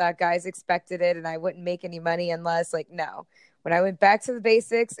reason I thought guys expected it and I wouldn't make any money unless, no. When I went back to the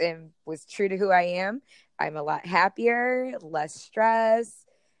basics and was true to who I am, I'm a lot happier, less stressed,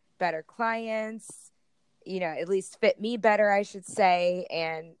 better clients, at least fit me better, I should say,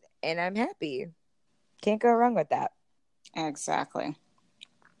 and I'm happy. Can't go wrong with that. Exactly.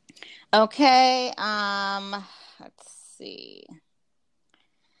 Okay, let's see.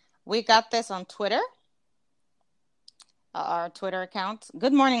 We got this on Twitter. Our Twitter account.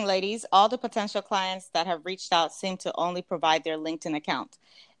 Good morning, ladies. All the potential clients that have reached out seem to only provide their LinkedIn account.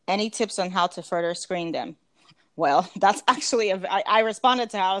 Any tips on how to further screen them? Well, that's actually I responded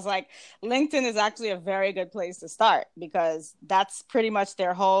to her. I was like, LinkedIn is actually a very good place to start because that's pretty much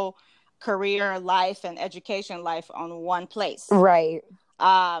their whole career life and education life on one place. Right.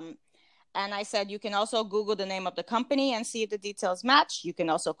 And I said, you can also Google the name of the company and see if the details match. You can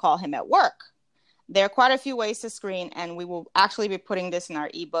also call him at work. There are quite a few ways to screen, and we will actually be putting this in our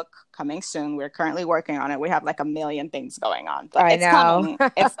ebook coming soon. We're currently working on it. We have like a million things going on, but it's coming.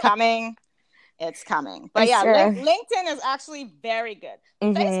 It's coming. It's coming. But yeah, sure. LinkedIn is actually very good.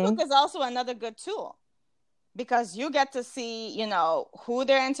 Facebook is also another good tool because you get to see, who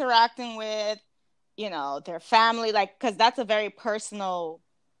they're interacting with, their family, because that's a very personal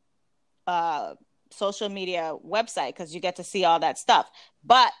social media website because you get to see all that stuff.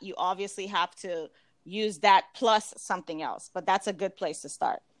 But you obviously have to use that plus something else. But that's a good place to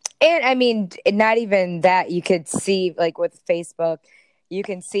start. And I mean, not even that. You could see, like with Facebook, you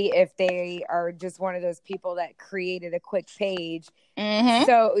can see if they are just one of those people that created a quick page.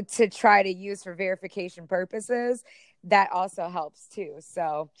 So to try to use for verification purposes, that also helps too.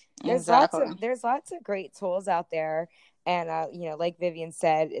 So there's lots of great tools out there. And, like Vivian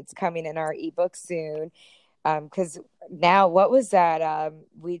said, it's coming in our ebook soon. Because now, what was that?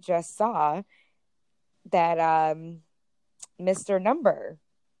 We just saw that Mr. Number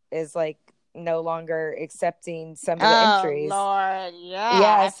is like no longer accepting some of the entries. Oh Lord,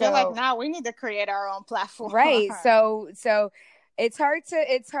 yeah. I feel like now we need to create our own platform. Right. So it's hard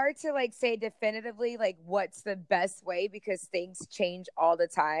to like say definitively like what's the best way because things change all the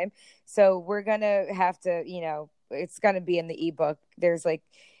time. So we're gonna have to, it's gonna be in the ebook. There's like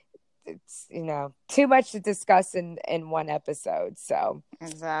it's too much to discuss in one episode. So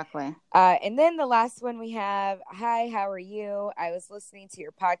exactly. And then the last one we have, hi, how are you? I was listening to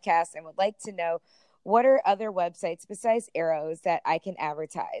your podcast and would like to know what are other websites besides Arrows that I can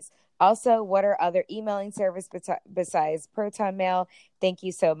advertise. Also, what are other emailing service besides Proton Mail? Thank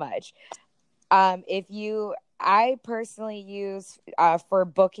you so much. I personally use for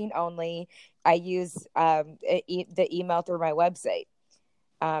booking only, I use the email through my website.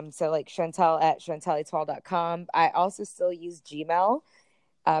 So like Chantel at chanteletoile.com. I also still use Gmail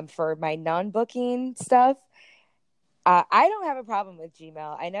for my non-booking stuff. I don't have a problem with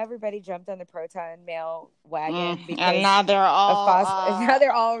Gmail. I know everybody jumped on the Proton Mail wagon because and now they're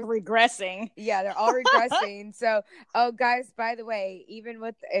all regressing. Yeah, they're all regressing. So, guys, by the way, even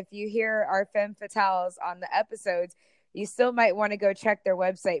if you hear our femme fatales on the episodes, you still might want to go check their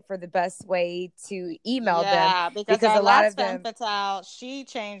website for the best way to email them. Yeah, because a lot of them, femme fatale, she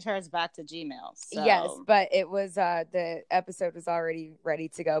changed hers back to Gmail. So. Yes, but it was the episode was already ready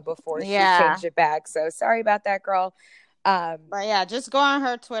to go before she changed it back. So sorry about that, girl. But yeah, just go on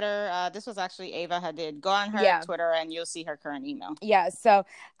her Twitter. This was actually Ava Hadid. Go on her Twitter and you'll see her current email. Yeah, so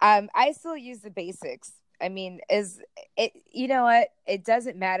I still use the basics. I mean, you know what? It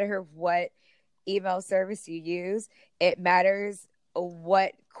doesn't matter what email service you use. It matters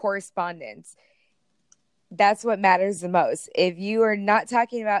what correspondence. That's what matters the most. If you are not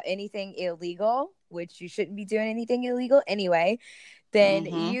talking about anything illegal, which you shouldn't be doing anything illegal anyway, then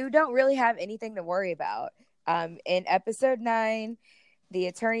you don't really have anything to worry about. In episode 9, the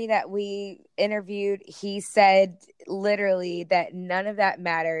attorney that we interviewed, he said literally that none of that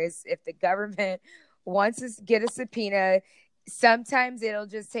matters. If the government wants to get a subpoena, sometimes it'll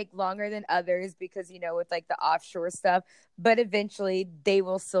just take longer than others because, with like the offshore stuff, but eventually they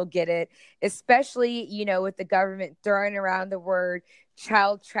will still get it, especially, with the government throwing around the word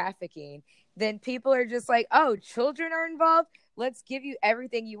child trafficking. Then people are just like, oh, children are involved. Let's give you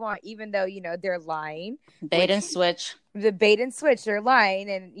everything you want, even though, they're lying. Bait and switch. The bait and switch, they're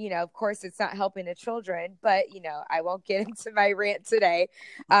lying. And, of course, it's not helping the children. But, I won't get into my rant today.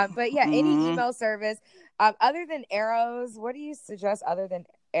 But, yeah, any email service. Other than Arrows, what do you suggest other than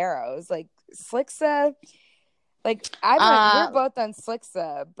Arrows? Like Slixa? Like, we're both on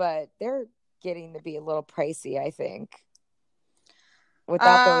Slixa, but they're getting to be a little pricey, I think,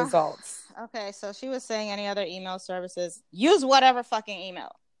 without the results. Okay, so she was saying any other email services. Use whatever fucking email.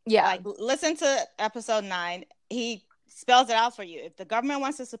 Yeah. Like, listen to episode 9. He spells it out for you. If the government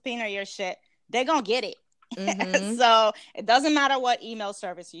wants to subpoena your shit, they're going to get it. So it doesn't matter what email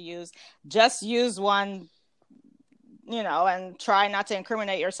service you use. Just use one, and try not to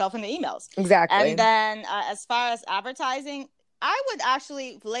incriminate yourself in the emails. Exactly. And then as far as advertising, I would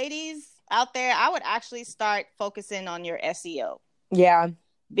actually, ladies out there, I would actually start focusing on your SEO. Yeah.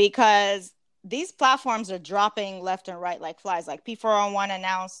 Because these platforms are dropping left and right like flies. Like P401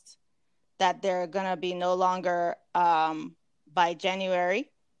 announced that they're going to be no longer by January.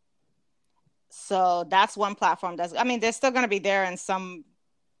 So that's one platform they're still going to be there in some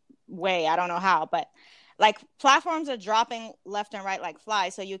way. I don't know how, but like platforms are dropping left and right like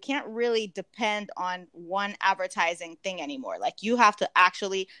flies. So you can't really depend on one advertising thing anymore. Like you have to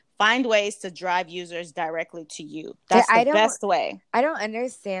actually find ways to drive users directly to you. That's the best way. I don't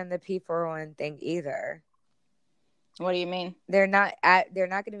understand the P401 thing either. What do you mean? They're not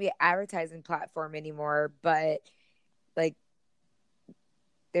going to be an advertising platform anymore, but like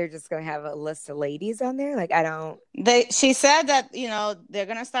they're just going to have a list of ladies on there. Like she said that, they're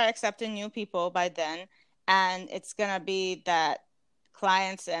going to start accepting new people by then. And it's going to be that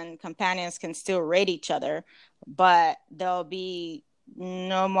clients and companions can still rate each other, but there'll be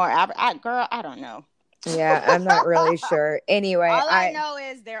no more. Girl, I don't know. Yeah, I'm not really sure. Anyway, All I know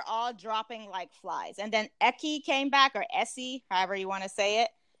is they're all dropping like flies. And then Eki came back, or Essie, however you want to say it.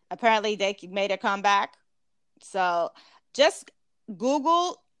 Apparently, they made a comeback. So just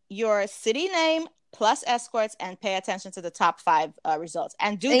Google your city name plus escorts and pay attention to the top 5 results.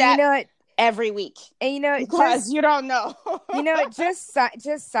 And do that every week. And because you don't know.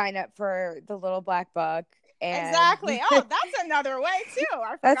 just sign up for the Little Black Book. And exactly. Oh, that's another way too.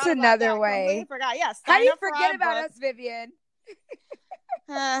 That's another way. Completely forgot. Yes. How do you forget about us, Vivian?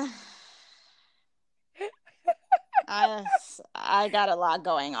 I got a lot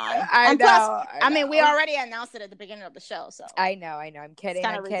going on. I know. Plus, I mean, we already announced it at the beginning of the show, so I know. I'm kidding.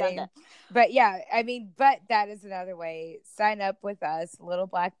 I'm kidding. But yeah, I mean, but that is another way. Sign up with us, Little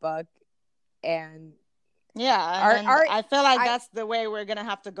Black Book, and I feel like that's the way we're gonna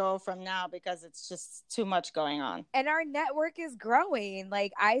have to go from now, because it's just too much going on. And our network is growing.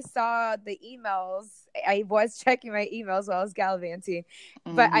 Like, I saw the emails. I was checking my emails while I was gallivanting,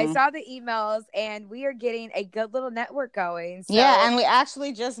 but I saw the emails, and we are getting a good little network going. So. Yeah, and we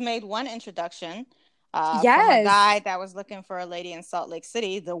actually just made one introduction. From a guy that was looking for a lady in Salt Lake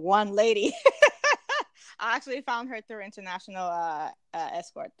City. The one lady. I actually found her through International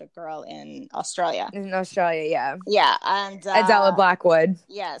Escort, the girl in Australia. In Australia, yeah. Yeah, and Adela Blackwood.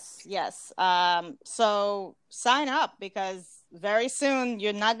 Yes. So sign up, because very soon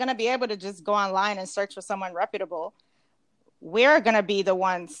you're not going to be able to just go online and search for someone reputable. We're going to be the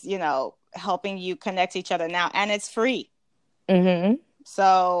ones, helping you connect each other now, and it's free. Mm-hmm.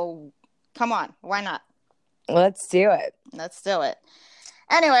 So come on, why not? Let's do it.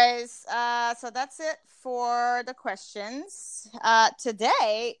 Anyways, so that's it for the questions.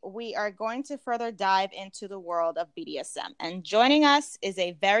 Today, we are going to further dive into the world of BDSM. And joining us is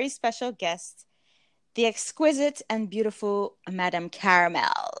a very special guest, the exquisite and beautiful Madame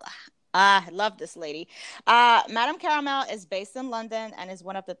Caramel. I love this lady. Madame Caramel is based in London and is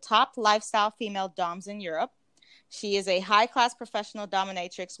one of the top lifestyle female doms in Europe. She is a high-class professional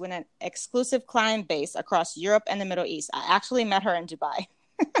dominatrix with an exclusive client base across Europe and the Middle East. I actually met her in Dubai.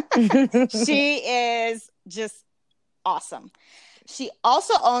 She is just awesome. She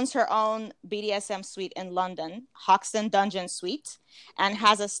also owns her own BDSM suite in London, Hoxton Dungeon Suite, and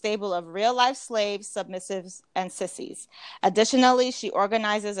has a stable of real-life slaves, submissives, and sissies. Additionally, she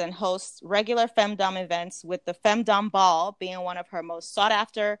organizes and hosts regular femdom events, with the Femdom Ball being one of her most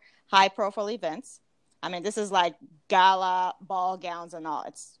sought-after high-profile events. I mean, this is like gala ball gowns and all.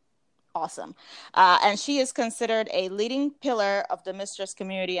 It's awesome. And she is considered a leading pillar of the mistress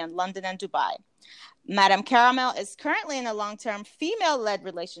community in London and Dubai. Madame Caramel is currently in a long-term female-led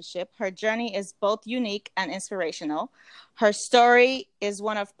relationship. Her journey is both unique and inspirational. Her story is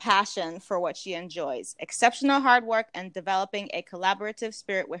one of passion for what she enjoys, exceptional hard work, and developing a collaborative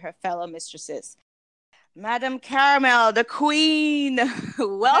spirit with her fellow mistresses. Madame Caramel, the queen.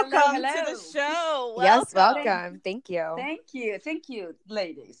 Welcome to the show. Yes, welcome. Thank you. Thank you,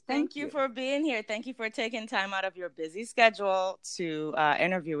 ladies. Thank you for being here. Thank you for taking time out of your busy schedule to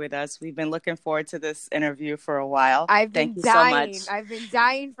interview with us. We've been looking forward to this interview for a while. Thank you so much. I've been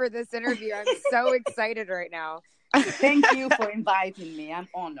dying for this interview. I'm so excited right now. Thank you for inviting me. I'm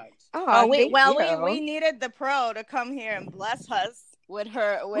honored. We needed the pro to come here and bless us with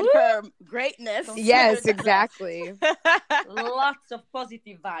her greatness. Yes, exactly. Lots of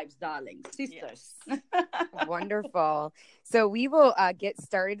positive vibes, darling. Sisters. Yes. Wonderful. So we will get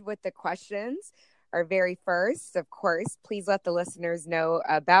started with the questions. Our very first, of course, please let the listeners know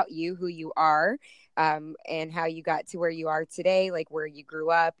about you, who you are, and how you got to where you are today, like where you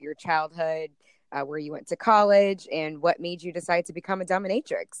grew up, your childhood, where you went to college, and what made you decide to become a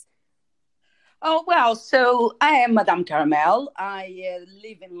dominatrix. Oh, well, so I am Madame Caramel. I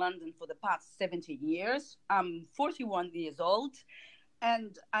live in London for the past 17 years. I'm 41 years old,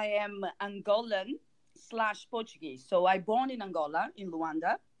 and I am Angolan/Portuguese. So I born in Angola, in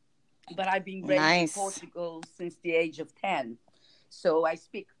Luanda, but I've been raised in Portugal since the age of 10. So I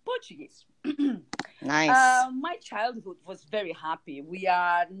speak Portuguese. Nice. My childhood was very happy. We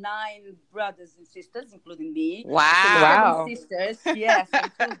are 9 brothers and sisters, including me. Wow. 7 sisters, yes,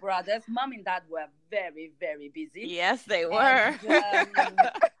 and 2 brothers. Mom and dad were very, very busy. Yes, they were. And,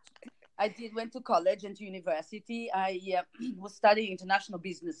 I went to college and to university. I was studying international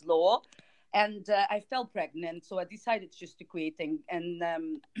business law, and I fell pregnant. So I decided just to quit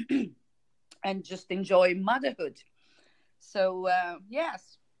and just enjoy motherhood. So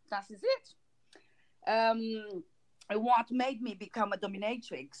yes, that is it. What made me become a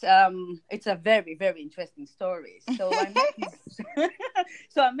dominatrix? It's a very, very interesting story. So I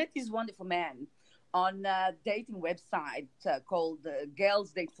met this wonderful man on a dating website called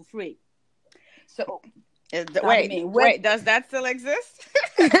Girls Date for Free. So Wait, does that still exist?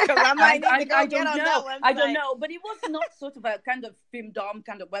 Because I might need to go get on that website. I don't know, but it was not sort of a kind of femdom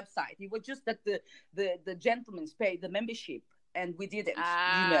kind of website. It was just that the gentlemen paid the membership, and we didn't.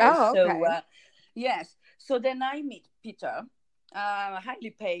 Oh, okay. So yes. So then I meet Peter, a highly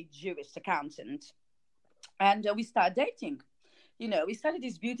paid Jewish accountant, and we start dating. We started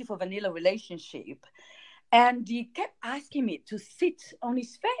this beautiful vanilla relationship. And he kept asking me to sit on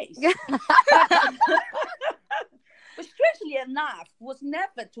his face. But strangely enough, was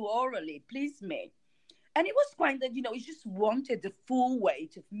never to orally please me. And it was quite that, he just wanted the full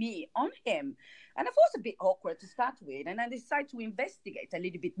weight of me on him. And it was a bit awkward to start with. And I decided to investigate a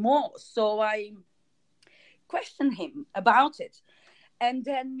little bit more. So I questioned him about it. And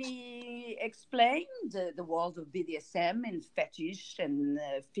then he explained the world of BDSM and fetish and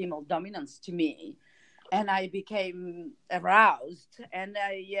female dominance to me. And I became aroused, and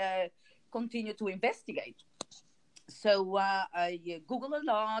I continued to investigate. So I Googled a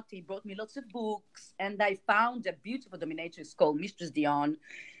lot. He brought me lots of books, and I found a beautiful dominatrix called Mistress Dion.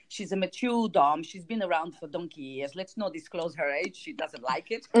 She's a mature dom. She's been around for donkey years. Let's not disclose her age. She doesn't like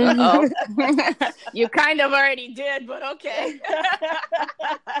it. Uh-oh. You kind of already did, but okay.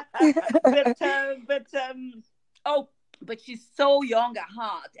 but she's so young at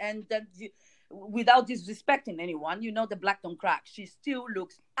heart, and without disrespecting anyone, the black don't crack. She still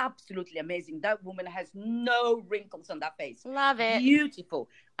looks absolutely amazing. That woman has no wrinkles on that face. Love it. Beautiful,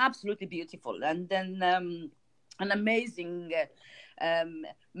 absolutely beautiful. And then an amazing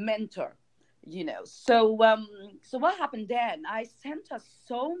mentor. So what happened then? I sent her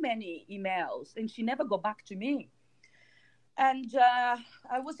so many emails, and she never got back to me. And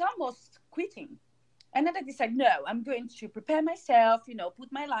I was almost quitting. And then I decided, no, I'm going to prepare myself,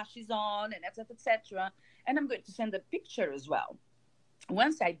 put my lashes on and et cetera. And I'm going to send a picture as well.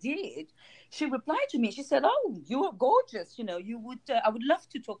 Once I did, she replied to me. She said, oh, you are gorgeous. I would love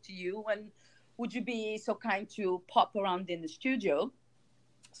to talk to you. And would you be so kind to pop around in the studio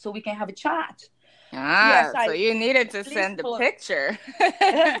so we can have a chat? So you needed to send the picture.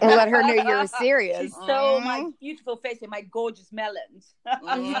 And let her know you were serious. She saw my beautiful face and my gorgeous melons.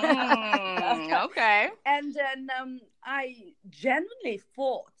 Okay. And then I genuinely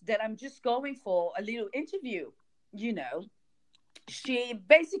thought that I'm just going for a little interview. She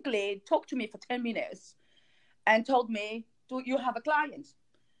basically talked to me for 10 minutes and told me, do you have a client?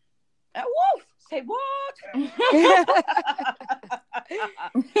 Whoa, say what?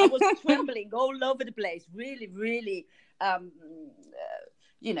 I was trembling all over the place. Really, really,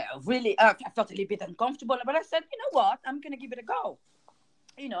 really, I felt a little bit uncomfortable. But I said, you know what? I'm going to give it a go.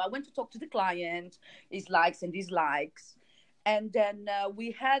 I went to talk to the client, his likes and dislikes. And then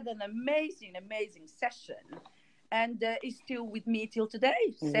we had an amazing, amazing session. And he's still with me till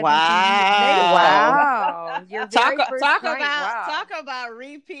today. 17 years later. Wow. Your very first client. Talk about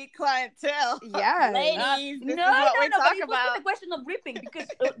repeat clientele. Yeah. Ladies, this is what we but talk it about. wasn't a question of ripping, because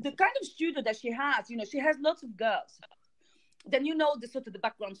the kind of studio that she has, she has lots of girls. Then the sort of the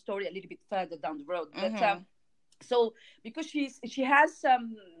background story a little bit further down the road. But so because she has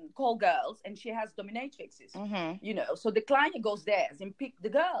some call girls and she has dominatrixes, so the client goes there and pick the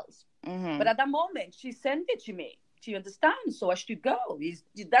girls. But at that moment, she sent it to me. She understands, so I should go.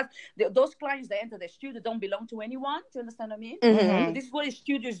 Those clients that enter the studio don't belong to anyone. Do you understand what I mean? So this is what the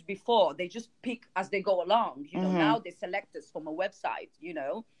studios before. They just pick as they go along. Now they select us from a website.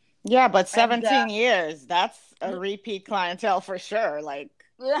 Yeah, but 17 years, that's a repeat clientele for sure. Like,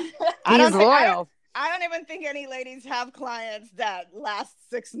 He's loyal. I don't even think any ladies have clients that last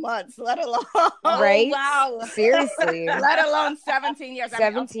 6 months, let alone right? Wow, seriously, let alone 17 years.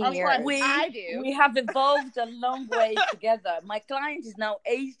 17 years. I do. We have evolved a long way together. My client is now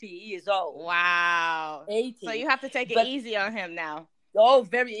 80 years old. Wow, 80. So you have to take it easy on him now. Oh,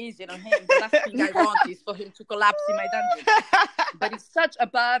 very easy on him. The last thing I want is for him to collapse in my dungeon. But he's such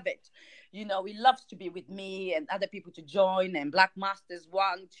above it. He loves to be with me and other people to join, and Black Masters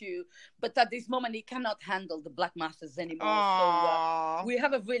 1, 2. But at this moment, he cannot handle the Black Masters anymore. Aww. So we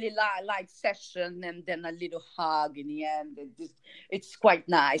have a really light session and then a little hug in the end. It's quite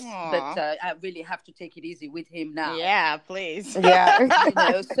nice. Aww. But I really have to take it easy with him now. Yeah, please. Yeah.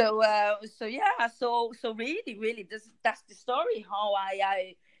 So really, that's the story how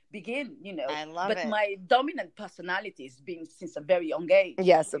I begin, I love it. But my dominant personality has been since a very young age.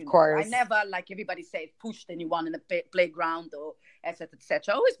 Yes, of course. I never, like everybody said, pushed anyone in the playground or etc.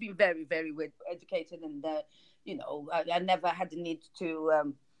 etc. I've always been very, very well educated, and I never had the need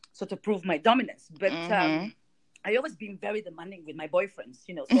to sort of prove my dominance. But I always been very demanding with my boyfriends,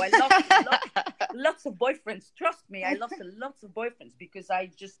 So I lost lots of boyfriends. Trust me, I lost lots of boyfriends because I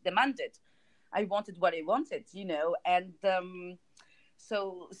just demanded. I wanted what I wanted, and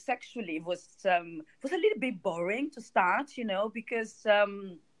so sexually was a little bit boring to start, because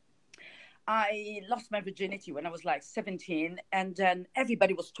I lost my virginity when I was like 17, and then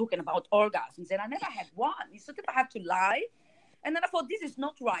everybody was talking about orgasms, and I never had one. It's sort of I had to lie. And then I thought, this is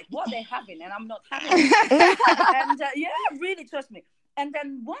not right. What are they having? And I'm not having it. And really, trust me. And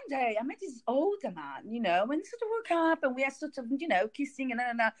then one day I met this older man, and he sort of woke up and we are sort of, kissing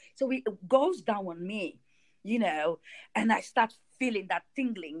and so he goes down on me, and I start feeling that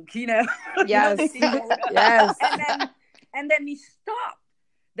tingling, Yes. Yes. And then he stopped.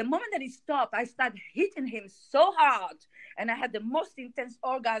 The moment that he stopped, I started hitting him so hard, and I had the most intense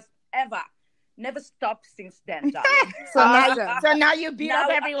orgasm ever. Never stopped since then, darling. So now you beat up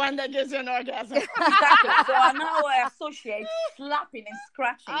everyone that gives you an orgasm. Exactly. So now I associate slapping and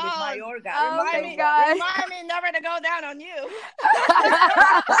scratching with my orgasm. Oh my Remind me never to go down on you.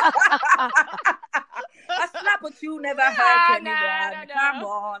 A slap or two never hurt anyone. No. Come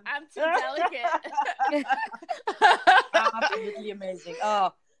on. I'm too delicate. Absolutely amazing.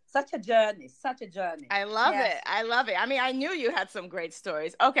 Oh, such a journey. I love Yes. it. I love it. I mean, I knew you had some great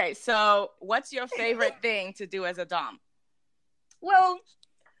stories. Okay, so what's your favorite thing to do as a dom? Well,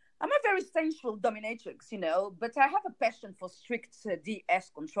 I'm a very sensual dominatrix, but I have a passion for strict DS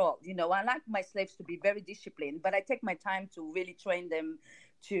control. I like my slaves to be very disciplined, but I take my time to really train them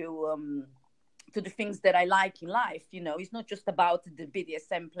to the things that I like in life. It's not just about the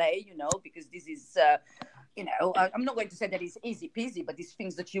BDSM play, because this is, I'm not going to say that it's easy peasy, but these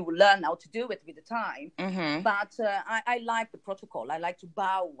things that you will learn how to do it with the time. Mm-hmm. But I like the protocol. I like to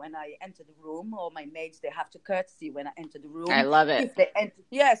bow when I enter the room, or my maids, they have to curtsy when I enter the room. I love it. If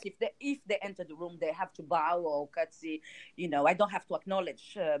they enter the room, they have to bow or curtsy. I don't have to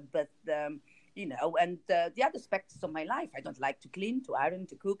acknowledge, but and the other aspects of my life, I don't like to clean, to iron,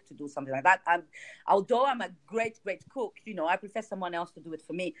 to cook, to do something like that. Although I'm a great cook, I prefer someone else to do it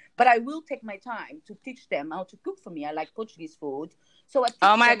for me. But I will take my time to teach them how to cook for me. I like Portuguese food, so I teach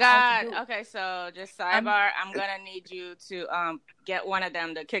Oh my them how to God. do- Okay, so just sidebar, I'm gonna need you to get one of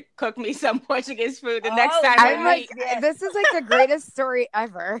them to cook me some Portuguese food the next time I'm we like, meet. Yes. this is like the greatest story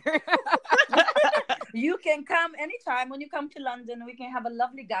ever. You can come anytime when you come to London. We can have a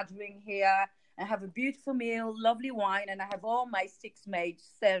lovely gathering here and have a beautiful meal, lovely wine, and I have all my 6 maids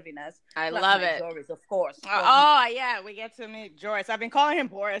serving us. I plus love my it. Joris, of course. Oh yeah, we get to meet Joris. I've been calling him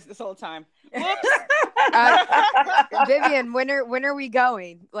Boris this whole time. Whoops. Vivian, when are we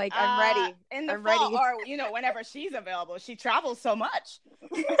going? Like, I'm ready. In the I'm fall, ready. or whenever she's available. She travels so much.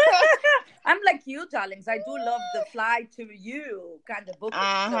 I'm like you, darlings. I do love the fly to you kind of booking.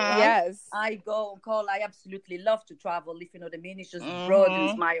 So Yes. I go and call. I absolutely love to travel. If you know what I mean, it just Mhm.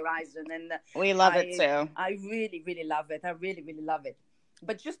 broadens my horizon, and We love it too. I really, really love it. I really, really love it.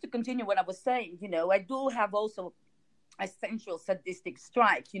 But just to continue what I was saying, I do have also a sensual sadistic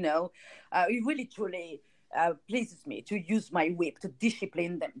strike. It really truly pleases me to use my whip to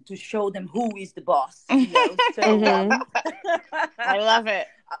discipline them, to show them who is the boss. So Mhm. I love it.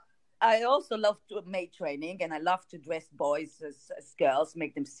 I also love to maid training, and I love to dress boys as girls,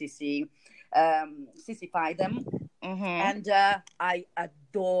 make them sissify them. Mm-hmm. And I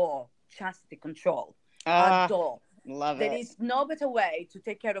adore chastity control. Adore. Love There it. is no better way to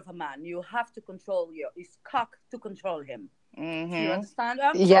take care of a man. You have to control his cock to control him. Do you Mm-hmm. understand?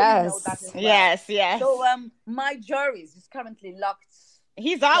 I'm sure Yes. you know that as well. Yes. So my Joris is currently locked.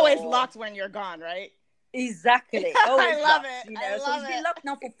 He's always So- locked when you're gone, right? Exactly. I Always love locked, it. I so love he's been it. locked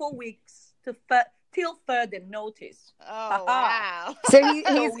now for 4 weeks till further notice. Oh wow. So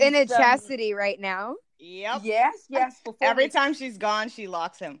he's in a it's, chastity right now. Yep. Yes. For 4 Every weeks. time she's gone, she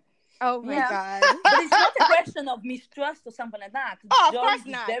locks him. Oh my Yeah. God. But it's not a question of mistrust or something like that. Oh, of Joris course is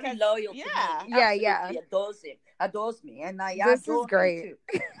not, very 'cause- loyal yeah. to me. Yeah. Absolutely adores me, and I This is adore him great.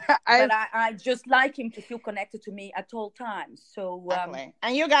 too. I But I just like him to feel connected to me at all times. So Exactly.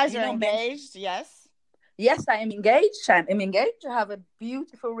 And you guys you are know, engaged, yes? yes, I am engaged. I'm engaged. I have a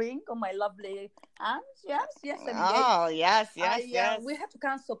beautiful ring on my lovely hands. Yes, I'm engaged. Oh, yes. We had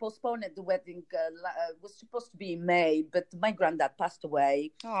to postpone it. The wedding was supposed to be in May, but my granddad passed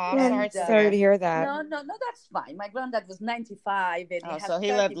away. Oh, I'm sorry to sorry to hear. hear that. No, that's fine. My granddad was 95, and Oh, he had so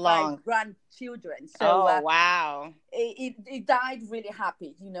he lived 35 long. grandchildren. So Oh, wow. he died really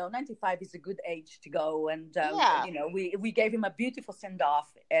happy. 95 is a good age to go, and Yeah. we gave him a beautiful send off,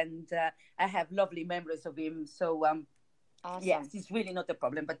 and I have lovely memories of him. So Awesome. yes, it's really not a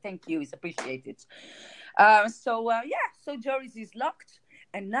problem. But thank you, it's appreciated. So Joris is locked,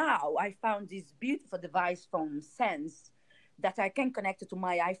 and now I found this beautiful device from Sense that I can connect it to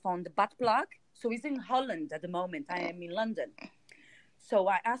my iPhone, the butt plug. So he's in Holland at the moment. I am in London. So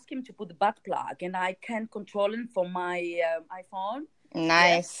I asked him to put the butt plug, and I can control it from my iPhone.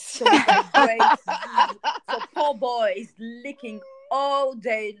 Nice. Yeah. So we vibrate. So poor boy is licking all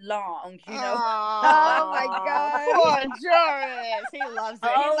day long, you know. Oh my God. Poor Joris. He loves it.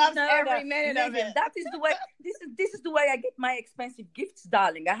 He loves every minute of it. That is the way. This is the way I get my expensive gifts,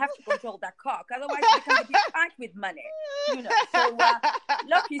 darling. I have to control that cock, otherwise I can be tight with money, you know. So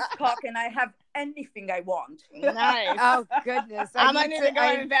look his cock, and I have anything I want. Nice. Oh goodness. I might need to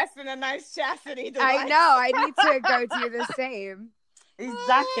go invest in a nice chastity device. I know. I need to go do the same.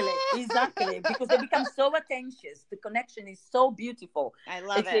 Exactly, because they become so attentive. The connection is so beautiful. I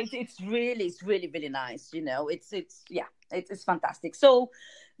love it. It's really really nice, you know. It's fantastic. So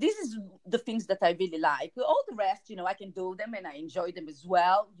this is the things that I really like. All the rest, you know, I can do them and I enjoy them as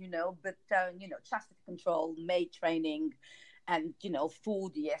well, you know. But you know, chastity control, maid training, and you know,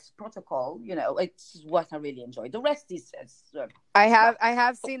 food, yes, protocol, you know, it's what I really enjoy. The rest is I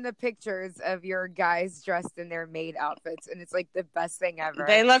have seen the pictures of your guys dressed in their maid outfits, and it's like the best thing ever.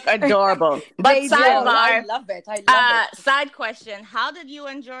 They look adorable. But They do. sidebar, I love it. I love it. Side question: how did you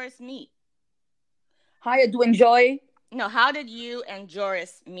and Joris meet? How I do enjoy. No, how did you and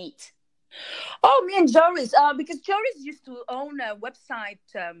Joris meet? Oh, me and Joris, because Joris used to own a website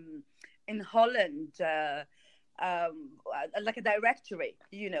in Holland, like a directory,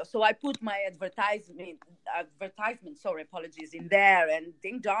 you know. So I put my advertisement, sorry, apologies, in there, and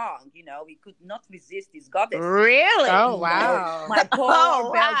ding dong, you know, he could not resist his goddess. Really? Oh wow. My poor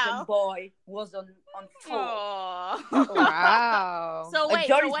Oh, wow. Belgian boy was on full. Oh. Wow. So wait,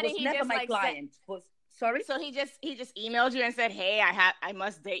 Joris so what was did he never just my like client. Sorry? So he just emailed you and said, "Hey, I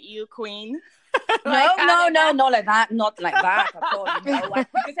must date you, queen." No, Like, how did that- not like that at all. You know,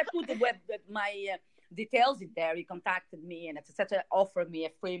 because I put my details in there. He contacted me and etc. Offered me a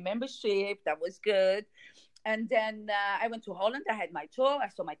free membership. That was good. And then I went to Holland. I had my tour. I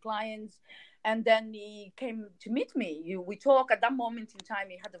saw my clients, and then he came to meet me. We talked. At that moment in time,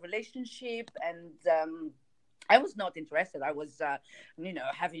 he had a relationship, and I was not interested. I was, you know,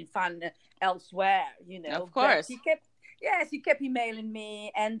 having fun elsewhere. You know, of course. But he kept emailing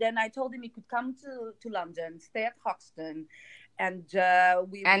me, and then I told him he could come to London, stay at Hoxton, and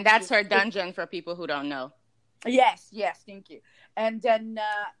And that's her dungeon for people who don't know. Yes, thank you. And then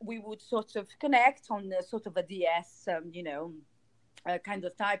we would sort of connect on sort of a DS, you know, kind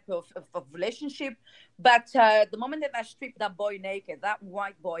of type of relationship. But the moment that I stripped that boy naked, that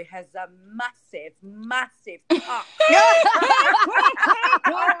white boy has a massive cock.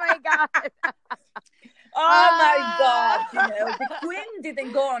 Oh my God. Oh my God, you know, the queen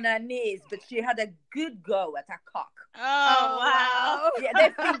didn't go on her knees, but she had a good go at her cock. Oh, wow. Yeah,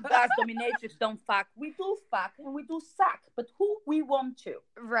 they think us dominatrix don't fuck. We do fuck and we do suck, but who we want to.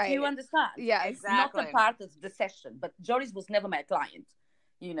 Right. Do you understand? Yeah, it's exactly. not a part of the session. But Joris was never my client,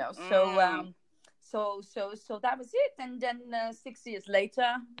 you know. So so that was it. And then 6 years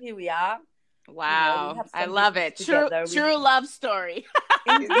later, here we are. Wow. You know, I love it. True love story.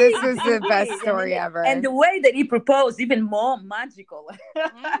 This is the best story ever. And the way that he proposed, even more magical.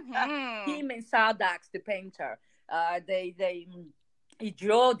 Mm-hmm. Him and Sardax, the painter, he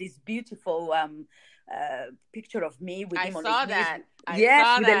drew this beautiful picture of me with him on his knees.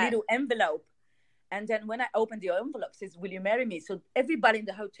 With a little envelope. And then when I opened the envelope, it says, "Will you marry me?" So everybody in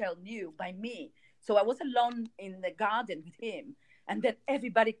the hotel knew by me. So I was alone in the garden with him. And then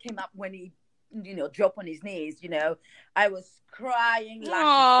everybody came up when he, you know, dropped on his knees, you know. I was crying, lashes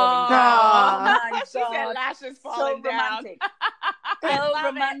falling down. Oh my God. She said lashes falling down.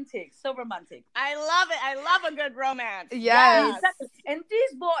 So romantic. I love it. I love a good romance. Yes. Yeah, exactly. And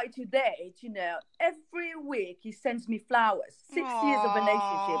this boy today, you know, every week he sends me flowers. 6 years of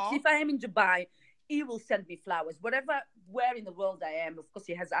relationships. If I am in Dubai, he will send me flowers. Where in the world I am, of course,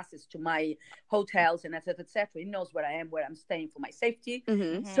 he has access to my hotels and etc. He knows where I am, where I'm staying for my safety.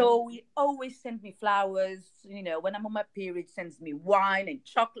 Mm-hmm. So he always sends me flowers. You know, when I'm on my period, sends me wine and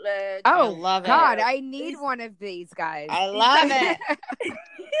chocolate. Oh, love it. God, I need one of these guys. I love it.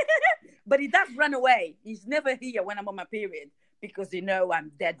 But he does run away. He's never here when I'm on my period because you know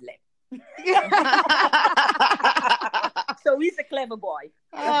I'm deadly. So he's a clever boy.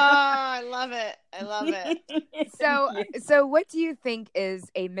 Oh, I love it. I love it. So what do you think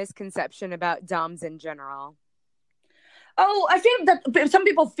is a misconception about DOMs in general? Oh, I think that some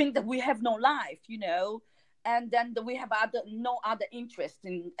people think that we have no life, you know, and then that we have no other interest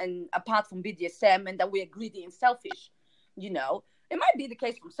in apart from BDSM, and that we are greedy and selfish, you know. It might be the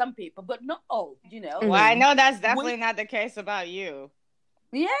case for some people, but not all, you know. Well, I know that's definitely not the case about you.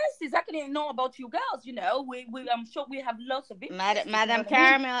 Yes, exactly. I know about you girls. I'm sure we have lots of interest. Madame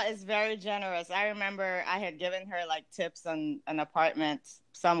Caramel is very generous. I remember I had given her like tips on an apartment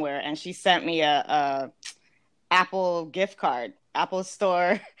somewhere, and she sent me a Apple gift card, Apple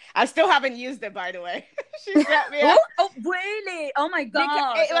Store. I still haven't used it, by the way. She sent me. Oh, really? Oh my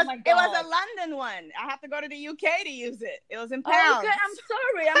god! It was a London one. I have to go to the UK to use it. It was in pounds. Okay, I'm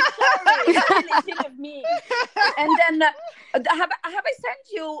sorry. Really silly of me. And then have I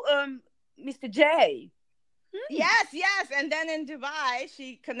sent you Mr. J? Yes. And then in Dubai,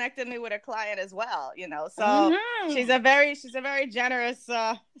 she connected me with a client as well. So she's a very generous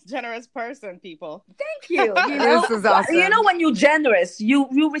person. People. Thank you. This is awesome. When you're generous,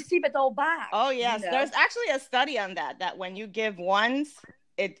 you receive it all back. Oh yes, there's actually a study on that when you give once,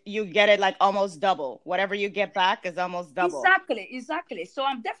 you get it like almost double. Whatever you get back is almost double. Exactly. So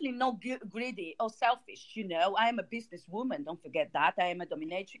I'm definitely not greedy or selfish. I am a businesswoman. Don't forget that. I am a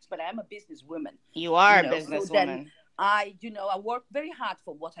dominatrix, but I am a businesswoman. You are a businesswoman. So then I work very hard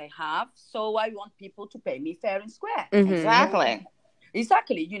for what I have. So I want people to pay me fair and square. Mm-hmm. Exactly.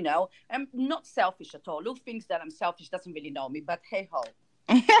 Exactly. I'm not selfish at all. Who thinks that I'm selfish doesn't really know me, but hey ho.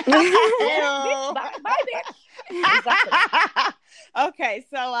 Bye, bitch. Exactly. Okay,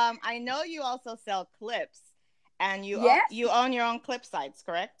 so I know you also sell clips, and you own your own clip sites,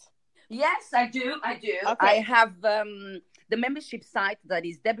 correct? Yes, I do. Okay. I have the membership site that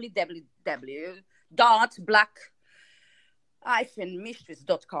is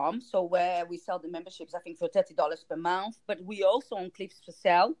www.black-mistress.com. So where we sell the memberships, I think for $30 per month. But we also own clips for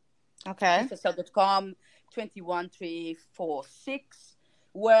sale. Okay. Clipsforsale.com 21346.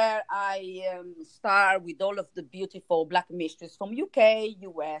 Where I star with all of the beautiful Black mistresses from UK,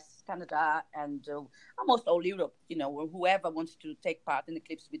 US, Canada, and almost all Europe. Whoever wants to take part in the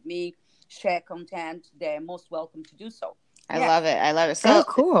clips with me, share content, they're most welcome to do so. I love it. So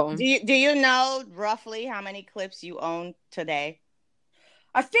cool. Do you know roughly how many clips you own today?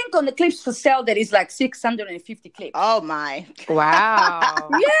 I think on the clips for sale there is like 650 clips. Oh my! Wow.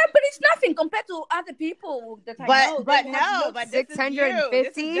 Yeah, but it's nothing compared to other people that I know. But 650.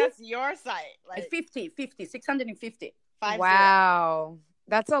 This is just your site. Like 650. Wow,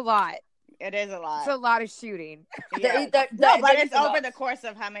 that's a lot. It is a lot. It's a lot of shooting. Yeah. But it's over the course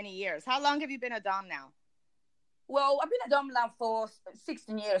of how many years? How long have you been a dom now? Well, I've been a dom now for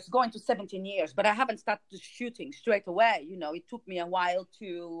 16 years, going to 17 years, but I haven't started shooting straight away. It took me a while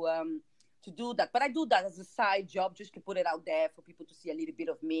to do that. But I do that as a side job, just to put it out there for people to see a little bit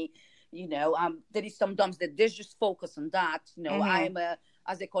of me. There is some doms that they just focus on that. Mm-hmm. I'm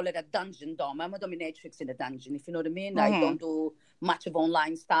as they call it, a dungeon dom. I'm a dominatrix in a dungeon, if you know what I mean. Mm-hmm. I don't do much of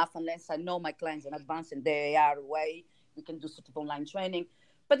online stuff unless I know my clients in advance and they are away. We can do sort of online training.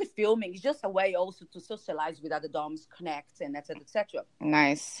 But the filming is just a way also to socialize with other doms, connect, and et cetera.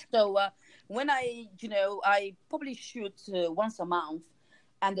 Nice. So when I probably shoot once a month,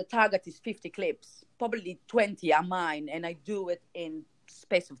 and the target is 50 clips. Probably 20 are mine, and I do it in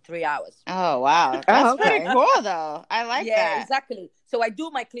space of 3 hours. Oh wow, that's pretty cool though. I like that. Yeah, exactly. So I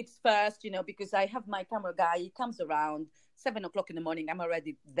do my clips first, because I have my camera guy. He comes around 7:00 in the morning. I'm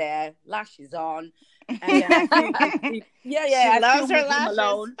already there, lashes on. And She loves her lashes.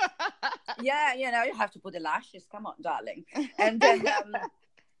 Alone. Yeah, you have to put the lashes. Come on, darling. And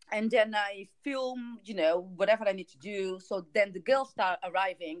then I film, whatever I need to do. So then the girls start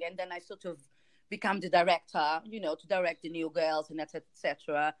arriving, and then I sort of become the director, to direct the new girls and et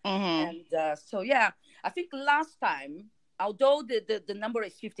cetera. Mm-hmm. And I think last time, although the number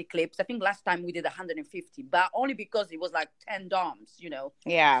is 50 clips, I think last time we did 150, but only because it was like 10 DOMs,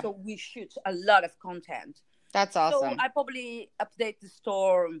 Yeah. So we shoot a lot of content. That's awesome. So I probably update the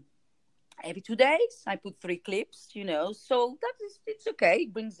store every 2 days. I put 3 clips, so it's okay.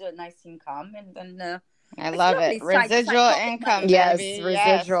 It brings a nice income, and I love it. Residual income. Yes, baby.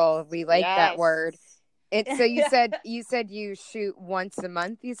 Residual. Yes. We like that word. So you said you shoot once a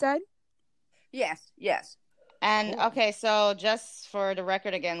month. You said. Yes. And okay, so just for the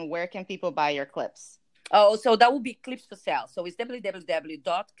record again, where can people buy your clips? Oh, so that would be Clips for Sale. So it's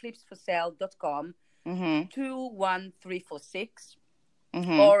www.clipsforsale.com 21346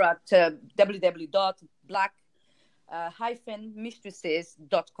 or at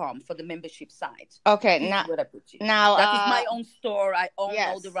www.black-mistresses.com for the membership site. Okay, now that is my own store. I own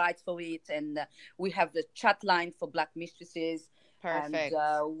all the rights for it, and we have the chat line for Black mistresses. Perfect.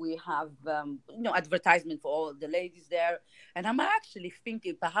 And we have, advertisement for all the ladies there. And I'm actually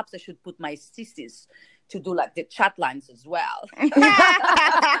thinking perhaps I should put my sissies to do like the chat lines as well.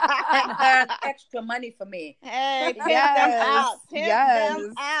 and earn extra money for me. Hey, pimp them Yes, out. Pimp yes.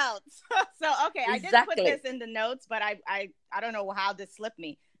 them out. So, okay, I didn't put Exactly. this in the notes, but I don't know how this slipped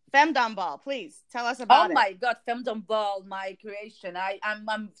me. Femdom Ball, please tell us Oh about it. my God, Femdom Ball, my creation.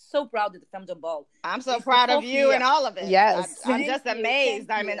 I'm so proud of the Femdom Ball. I'm so It's the proud of fourth you year. and all of it. Yes. I'm just Thank you, amazed.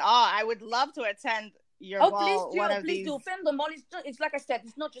 thank I'm in you. awe. I would love to attend your Oh, ball one of please these. do. Femdom Ball is it's like I said,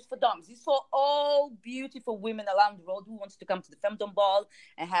 it's not just for doms. It's for all beautiful women around the world who wants to come to the Femdom Ball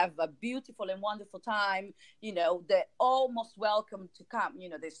and have a beautiful and wonderful time. You know, they're almost welcome to come. You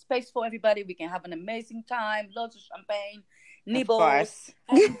know, there's space for everybody. We can have an amazing time. Lots of champagne, nibbles, course.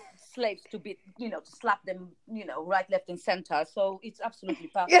 and slaves to be, to slap them, right, left, and center. So it's absolutely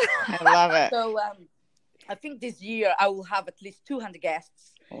perfect. I love it. So I think this year I will have at least 200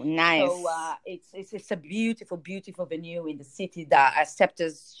 guests. Oh, nice. So it's a beautiful, beautiful venue in the city that accepts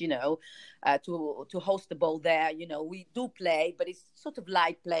us, to host the ball there. You know, we do play, but it's sort of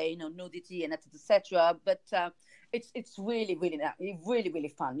light play, nudity and etc. But it's really, really, really, really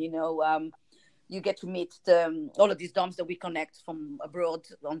fun. You get to meet all of these doms that we connect from abroad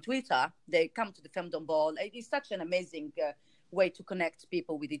on Twitter. They come to the Femdom Ball. It's such an amazing way to connect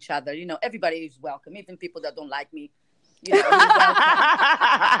people with each other. Everybody is welcome, even people that don't like me. You're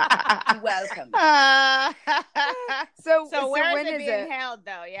welcome. So where when is it is being it? held,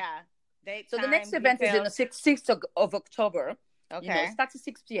 though? Yeah. Date, So the time, next event is in the details? 6th of October. Okay. It starts at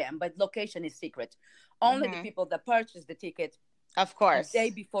 6 p.m., but location is secret. Only the people that purchase the ticket Of course. the day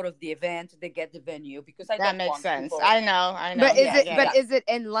before of the event, they get the venue, because I That don't makes want sense. people- I know. But is Yeah, it? yeah, But yeah. is it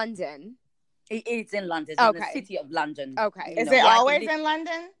in London? It's in London, it's in the Okay. city of London. Okay. Is You know, it where I always can live. in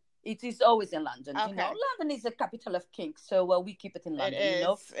London? It is always in London. Okay. London is the capital of kings, so we keep it in London. It You is.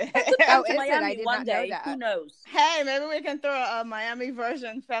 know, Oh, to is it? Miami I did one not know day. that. Who knows? Hey, maybe we can throw a Miami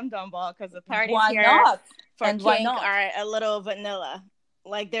version Femdom Ball, because the parties Why here not? for And why kink not? are a little vanilla.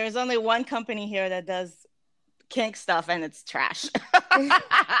 Like, there's only one company here that does kink stuff, and it's trash.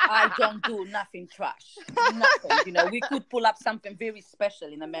 I don't do nothing trash. Nothing. We could pull up something very special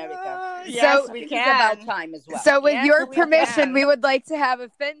in America. Yes, I we think can. It's about time as well. So, with Yes, your we permission, can. we would like to have a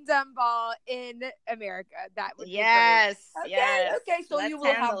Femdom Ball in America. That would Yes. Okay, Yes. okay. So Let's you will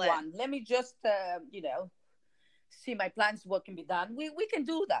have handle it. one. Let me just, see my plans. What can be done? We can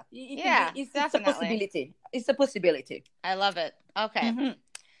do that. Yeah, it's a definitely. possibility. It's a possibility. I love it. Okay. Mhm. be great.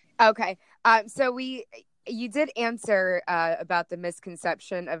 Okay. So you did answer about the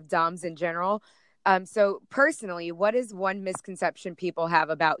misconception of DOMs in general. So personally, what is one misconception people have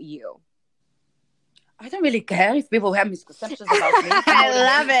about you? I don't really care if people have misconceptions about me. I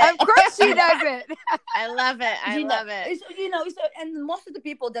love it. Of course she doesn't. I love it. I love it. And most of the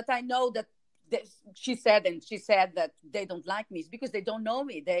people that I know that she said that they don't like me is because they don't know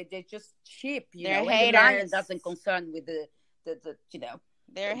me. They're just cheap. They're And the lion haters. doesn't concern with the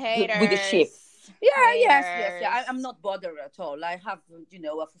They're with haters. the ship. Yes. Haters. I'm not bothered at all. I have,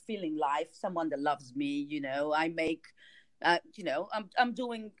 a fulfilling life, someone that loves me, I make, I'm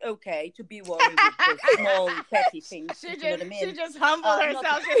doing okay to be worried with the small, petty things. She if you know what I mean? just humbled not-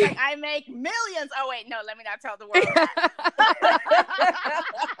 herself. She's like, I make millions. Oh, wait, no, let me not tell the world that.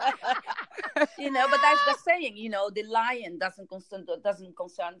 But that's the saying, the lion doesn't concern,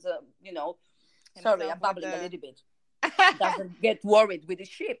 sorry, I'm babbling a little bit. Doesn't get worried with the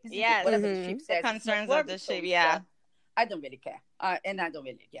ship. Isn't it? Yes. Whatever the ship The says. it's not concerns of worried, the so ship, it's, yeah. I don't really care. And I don't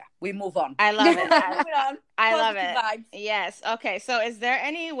really, we move on. I love it. Moving on. I love Positive it. vibes. Yes. Okay. So is there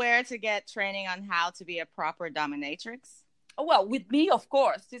anywhere to get training on how to be a proper dominatrix? Oh, well, with me, of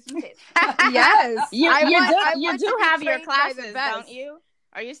course, isn't it? Yes. You I do want to be have your trained by the classes, best. don't you?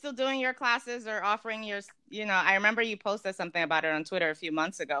 Are you still doing your classes or offering your, I remember you posted something about it on Twitter a few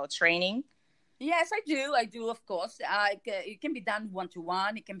months ago, training. Yes, I do, of course. It can be done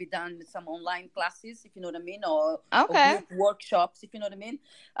one-to-one. It can be done with some online classes, if you know what I mean, or Okay. group workshops, if you know what I mean.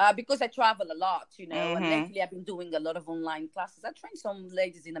 Because I travel a lot, and Mhm. lately I've been doing a lot of online classes. I train some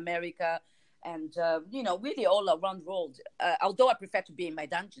ladies in America and, really all around the world. Although I prefer to be in my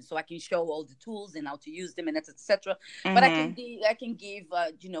dungeon so I can show all the tools and how to use them and etc. But I can give,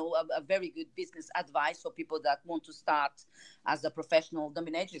 a very good business advice for people that want to start as a professional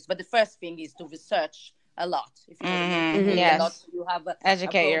dominatrix. But the first thing is to research a lot. If you know what I mean. Mhm, Read yes. a lot, so you have a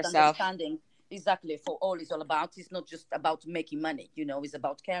Educate broad yourself. understanding. Exactly, for all it's all about. It's not just about making money. It's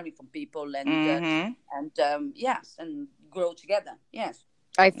about caring for people and Mhm. yes, and grow together. Yes.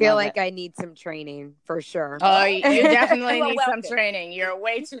 I feel Love like I need some training for sure. Oh, you definitely You are need some welcome. training. You're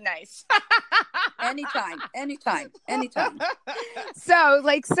way too nice. Anytime. So,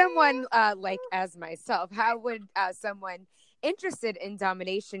 like someone like as myself, how would someone interested in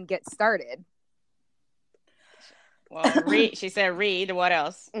domination get started? Well, read. She said read. What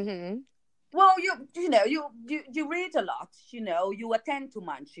else? Mm-hmm. Well, you read a lot. You attend to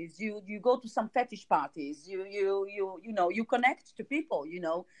munchies. You go to some fetish parties. You connect to people.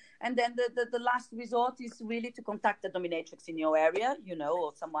 And then the last resort is really to contact the dominatrix in your area.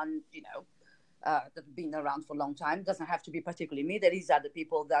 Or someone that's been around for a long time. Doesn't have to be particularly me. There is other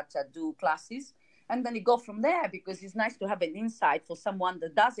people that do classes, and then you go from there, because it's nice to have an insight for someone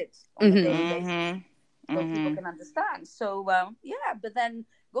that does it on a daily basis, so people can understand. So but then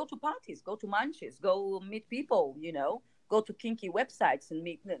go to parties, go to munches, go meet people. Go to kinky websites and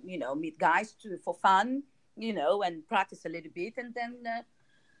meet guys for fun. And practice a little bit, and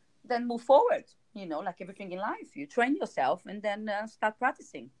then move forward. Like everything in life, you train yourself and then start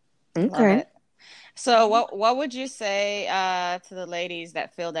practicing. Okay. So what would you say to the ladies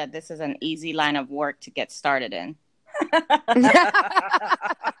that feel that this is an easy line of work to get started in?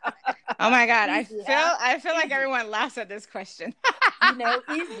 Oh my God, I feel like everyone laughs at this question.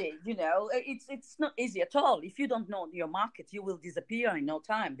 Easy. It's not easy at all. If you don't know your market, you will disappear in no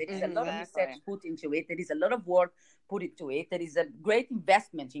time. There is a lot of research put into it. There is a lot of work put into it. There is a great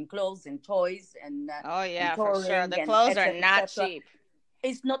investment in clothes and toys and and for sure. The clothes are not cheap.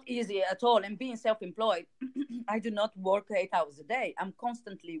 It's not easy at all. And being self-employed, I do not work 8 hours a day. I'm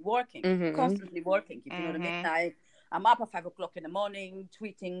constantly working, if you know what I mean. I'm up at 5 o'clock in the morning,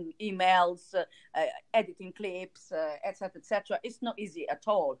 tweeting emails, editing clips, etc., etc. It's not easy at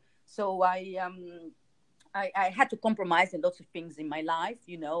all. So I had to compromise in lots of things in my life.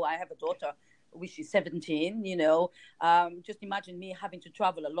 I have a daughter, which is 17. Just imagine me having to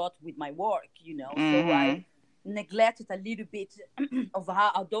travel a lot with my work. So I neglected a little bit of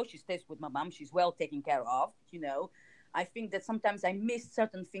her, although she stays with my mom, she's well taken care of. I think that sometimes I miss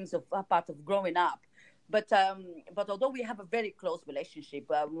certain things of a part of growing up. But although we have a very close relationship,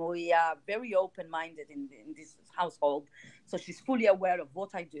 we are very open-minded in this household. So she's fully aware of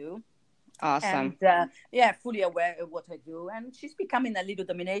what I do. Awesome. And fully aware of what I do. And she's becoming a little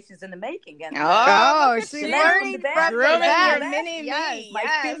dominatrix in the making. And she's learning from your mini me. My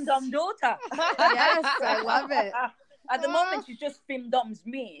film daughter. Yes, I love it. At the moment, she just film doms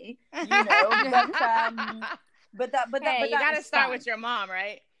me, but you got to start with your mom,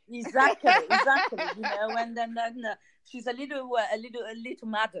 right? Exactly. And then she's a little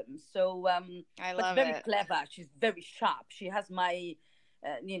madam. So I love but very clever. She's very sharp. She has my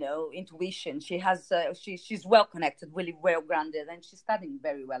intuition. She has she's well connected, really well grounded, and she's studying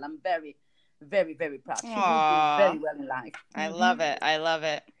very well. I'm very, very, very proud. She will do very well in life. I love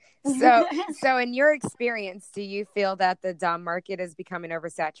it. So in your experience, do you feel that the dom market is becoming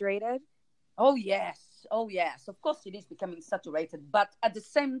oversaturated? Oh yes. Of course, it is becoming saturated, but at the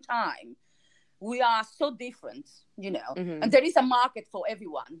same time, we are so different, and there is a market for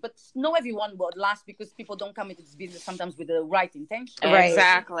everyone, but not everyone will last, because people don't come into this business sometimes with the right intention. Right.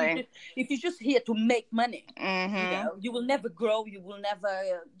 Exactly. If you're just here to make money, you will never grow. You will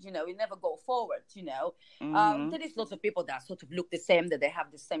never, you never go forward. There is lots of people that sort of look the same, that they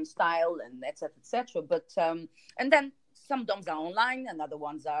have the same style, and etc. etc. But and then some doms are online, and other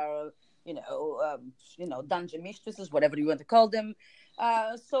ones are dungeon mistresses, whatever you want to call them.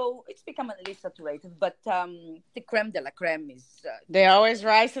 So it's become a little saturated, but the creme de la creme is... they always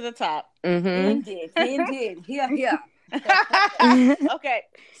rise to the top. Indeed. Here. Okay,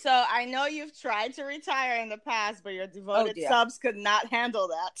 so I know you've tried to retire in the past, but your devoted subs could not handle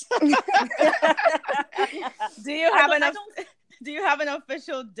that. Do you have an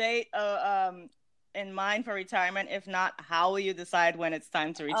official date in mind for retirement? If not, how will you decide when it's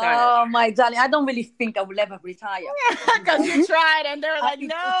time to retire? Oh, my darling, I don't really think I will ever retire. Because you tried and they're like,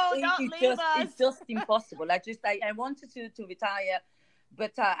 no, don't leave us. It's just impossible. I wanted to retire,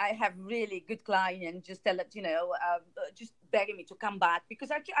 but I have really good clients just just begging me to come back,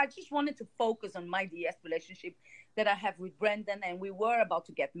 because I just wanted to focus on my DS relationship that I have with Brendan, and we were about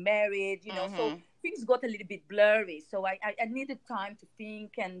to get married, so things got a little bit blurry. So I needed time to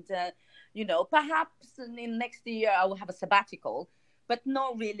think, and perhaps in next year I will have a sabbatical, but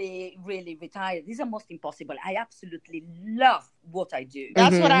not really retire. These are most impossible. I absolutely love what I do.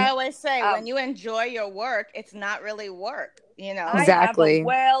 That's what I always say. When you enjoy your work, it's not really work, Exactly. I have a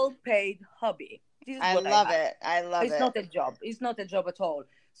well-paid hobby. I love it. It's not a job. It's not a job at all.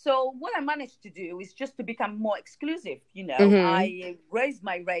 So what I managed to do is just to become more exclusive. I raised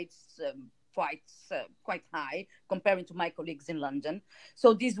my rates quite high comparing to my colleagues in London.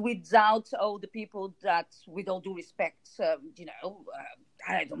 So this weeds out all the people that, with all due respect, I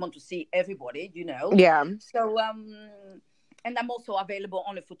don't want to see everybody. Yeah. So and I'm also available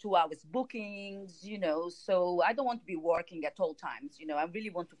only for 2 hours bookings, so I don't want to be working at all times. I really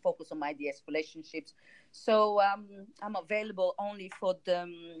want to focus on my DS relationships. So I'm available only for the,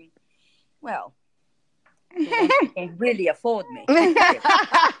 well, the ones who can really afford me.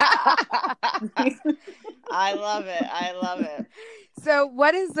 I love it. I love it. So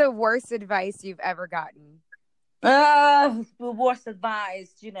what is the worst advice you've ever gotten? The worst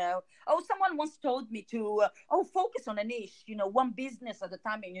advice, someone once told me to focus on a niche, one business at a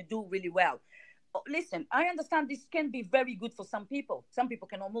time, and you do really well. Listen, I understand this can be very good for some people. Some people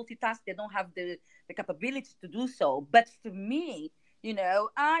cannot multitask, they don't have the capability to do so. But for me,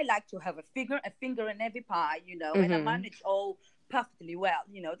 I like to have a finger in every pie, and I manage all perfectly well.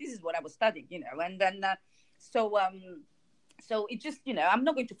 This is what I was studying, and then so it just, I'm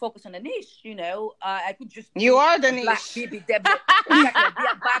not going to focus on a niche, I could just You are the black niche. BBW, exactly, be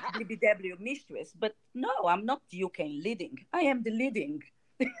a black BBW mistress. But no, I'm not the UK leading. I am the leading.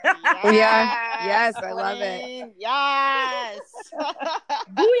 Yes, I love it. Yes.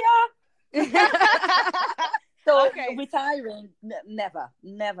 Booyah! So Okay. retiring, never.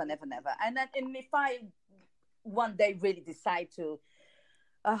 And if I one day really decide to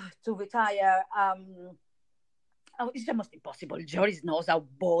retire, it's almost impossible. Joris knows how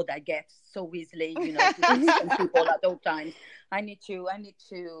bored I get so easily, to listen to people at all times. I need to,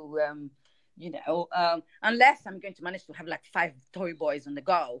 unless I'm going to manage to have like 5 toy boys on the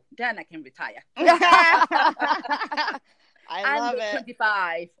go, then I can retire. I love it.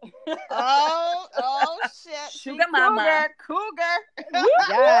 25. Oh shit. Sugar mama. Cougar.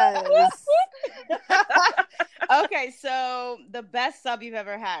 Yes. Okay, so the best sub you've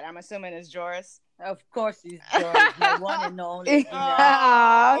ever had, I'm assuming, is Joris. Of course, he's George, my one and only. He's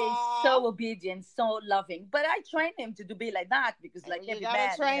so obedient, so loving. But I train him to be like that because, like every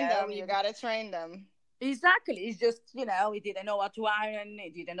man, You gotta train them. Exactly. It's just, he didn't know how to iron. He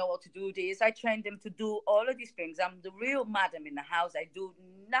didn't know how to do this. I trained him to do all of these things. I'm the real madam in the house. I do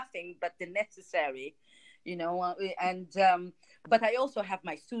nothing but the necessary, and but I also have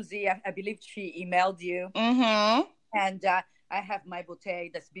my Susie. I believe she emailed you. Mm-hmm. And I have my bouteille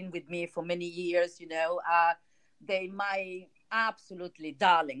that's been with me for many years, they my absolutely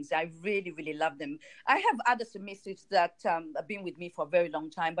darlings. I really, really love them. I have other submissives that have been with me for a very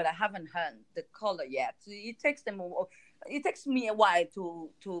long time, but I haven't heard the color yet. It takes me a while to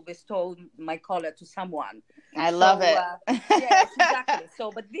bestow my color to someone. I love it. Yes, exactly.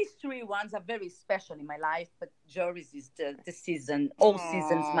 So, but these 3 ones are very special in my life. But Joris is the season. All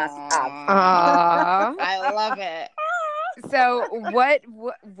seasons must have. I love it. So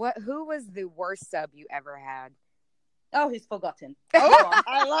who was the worst sub you ever had? Oh, he's forgotten. Oh,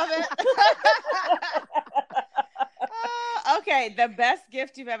 I love it. Okay, the best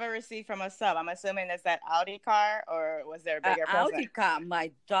gift you've ever received from a sub. I'm assuming is that Audi car, or was there a bigger present? Audi car,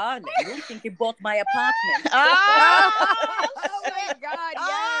 my darling. You think he bought my apartment? Oh my God! Yes.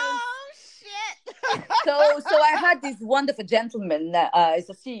 Oh shit! So I had this wonderful gentleman. He's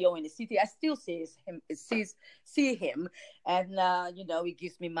a CEO in the city. I still see him, and he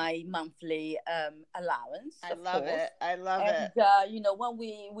gives me my monthly allowance. I love it. And when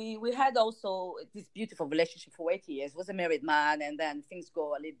we had also this beautiful relationship for 8 years. Was a married man, and then things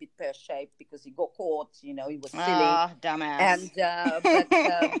go a little bit pear-shaped because he got caught. He was silly. Ah, dumbass.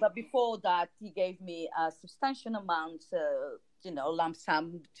 And but before that, he gave me a substantial amount, lump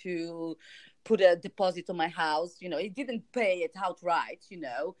sum to put a deposit on my house. He didn't pay it outright,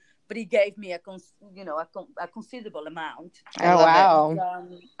 but he gave me a considerable amount. Oh, wow.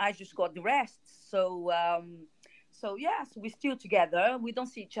 And, I just got the rest. So we're still together. We don't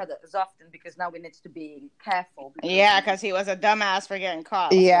see each other as often because now we need to be careful. Because he was a dumbass for getting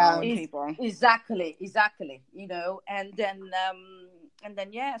caught. Yeah, people. Exactly. And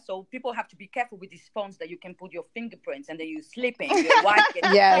then so people have to be careful with these phones that you can put your fingerprints and then you're sleeping. Your wife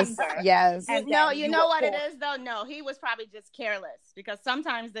gets yes. And you know what it is though? No, he was probably just careless because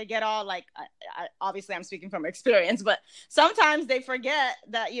sometimes they get all like, obviously I'm speaking from experience, but sometimes they forget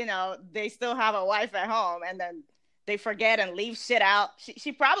that, they still have a wife at home and then they forget and leave shit out.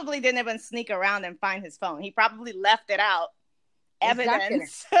 She probably didn't even sneak around and find his phone. He probably left it out.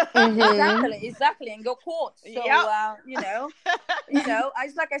 Evidence. Exactly, and go caught. So it's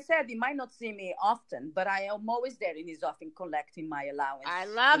like I said, he might not see me often, but I am always there in his office collecting my allowance. I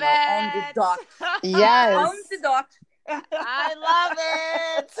love it on the dot. Yes, on the dot. I love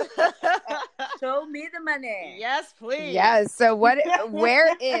it. Show me the money. Yes, please. Yes. So,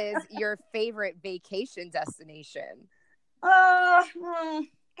 where is your favorite vacation destination?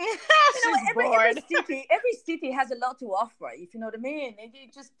 She's bored. Every city has a lot to offer, if you know what I mean.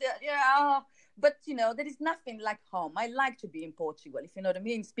 It just, but there is nothing like home. I like to be in Portugal, if you know what I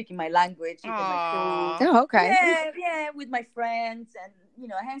mean, speaking my language, eating my food. Oh, okay. Yeah, with my friends, and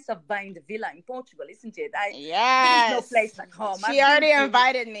hence of buying the villa in Portugal, isn't it? Yes. There is no place like home. She already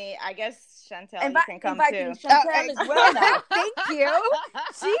invited me. I guess Chantel, you can come too. Chantel as well now. Thank you.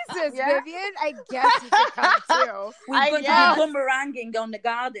 Jesus, Vivian, I guess you can come too. We're going to be boomeranging on the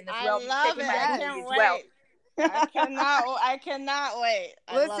garden as well. I love it. I can't wait. Well. I cannot wait.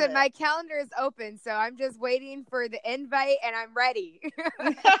 Listen, my calendar is open, so I'm just waiting for the invite, and I'm ready.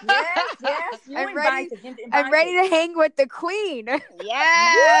 Yes. I'm ready. I'm ready to hang with the queen.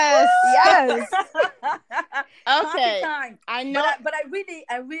 Yes. Okay. I know, but I really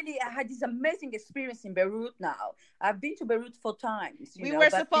had this amazing experience in Beirut. Now I've been to Beirut 4 times. We were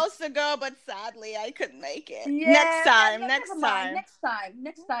supposed to go, but sadly I couldn't make it. Yeah, Next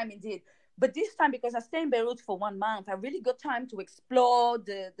time, indeed. But this time, because I stayed in Beirut for 1 month, I really got time to explore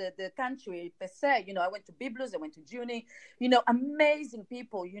the country per se. I went to Byblos, I went to Juni, amazing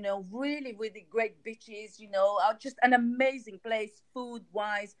people, really, really great beaches, just an amazing place,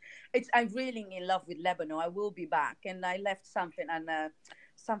 food-wise. I'm really in love with Lebanon. I will be back. And I left something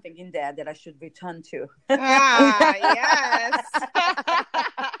in there that I should return to. Yes.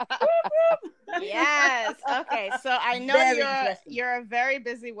 Yes. Okay. So I know you're a very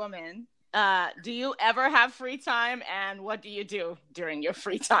busy woman. Do you ever have free time, and what do you do during your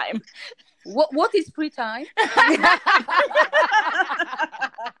free time? What is free time?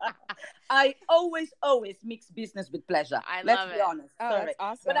 I always mix business with pleasure. Let's be honest. Oh, that's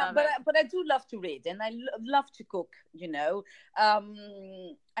awesome. But I do love to read, and I love to cook. I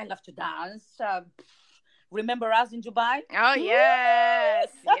love to dance. Remember us in Dubai? Oh, yes.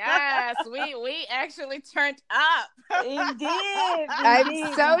 Yes. We actually turned up. Indeed.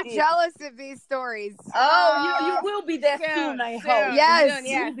 I'm so jealous of these stories. Oh, you will be there soon, I hope. Yes.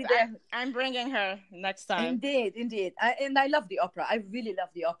 You'll be there. I'm bringing her next time. Indeed. And I love the opera. I really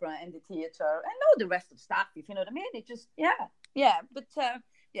love the opera and the theater. And all the rest of stuff, if you know what I mean. It just, But,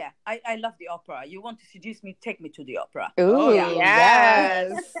 I love the opera. You want to seduce me, take me to the opera. Ooh,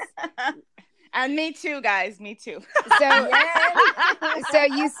 yes. And me too, guys. Me too. So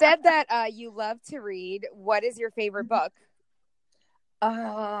you said that you love to read. What is your favorite book?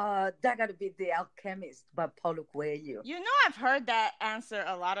 That gotta be The Alchemist by Paulo Coelho. I've heard that answer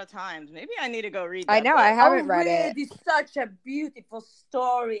a lot of times. Maybe I need to go read that. I know, book. I haven't read it. It's such a beautiful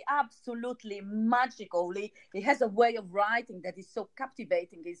story, absolutely magical. It has a way of writing that is so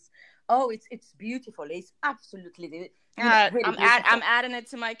captivating. It's beautiful. It's absolutely really I'm adding it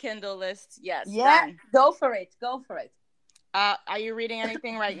to my Kindle list. Yes. Yeah, done. go for it. Are you reading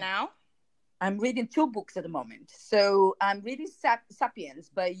anything right now? I'm reading 2 books at the moment. So I'm reading Sapiens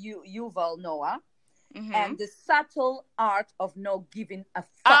by Yuval Noah, and The Subtle Art of Not Giving a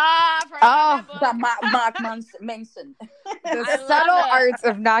Fuck by Mark Manson. The Subtle Arts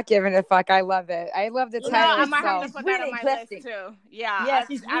of Not Giving a Fuck. I love it. I love the title I might have to put that on my list too. Yeah, yes,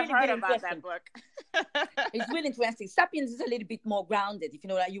 I've heard about that book. It's really interesting. Sapiens is a little bit more grounded. If you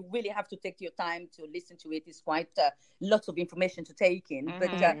know that, you really have to take your time to listen to it. It's quite lots of information to take in.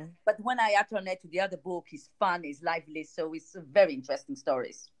 But when I alternate to the other book, it's fun, it's lively, so it's very interesting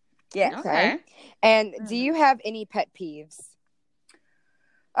stories. Yeah. Okay. And do you have any pet peeves?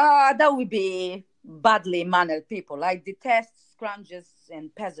 That would be badly mannered people. I detest scroungers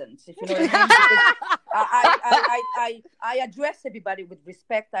and peasants, if you know what I mean. I address everybody with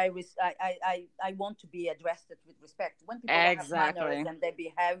respect. I want to be addressed with respect. When people have manners and they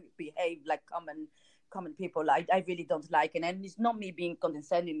behave like common people, I really don't like it. And it's not me being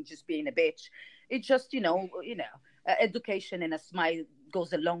condescending, just being a bitch. It's just, education and a smile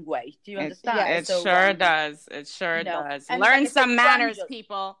goes a long way. Do you understand? It sure does. It sure does. Learn some manners,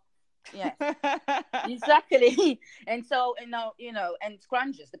 people. Yes, exactly. And so, and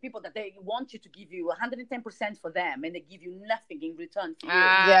scroungers, the people that they want you to give you 110% for them, and they give you nothing in return for you.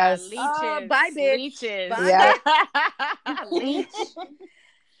 Yes. Leeches. Bye, bitch. Leeches. Yeah. Leech.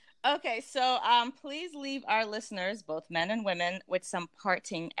 Okay, so please leave our listeners, both men and women, with some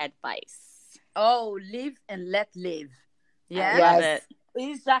parting advice. Oh, live and let live. Yeah. I love it.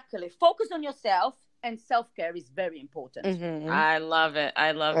 Exactly. Focus on yourself, and self-care is very important. Mm-hmm. I love it.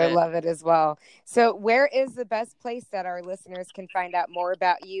 I love it as well. So where is the best place that our listeners can find out more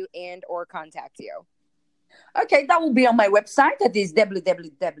about you and or contact you? Okay, that will be on my website. That is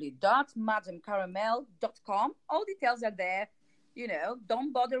www.madamcaramel.com. All details are there.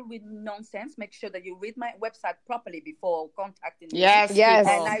 Don't bother with nonsense. Make sure that you read my website properly before contacting me. Yes.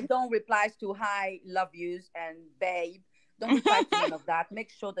 And I don't reply to hi, love yous, and babe. Don't be frightened of that.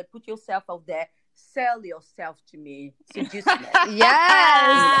 Make sure that put yourself out there. Sell yourself to me. Seduce me.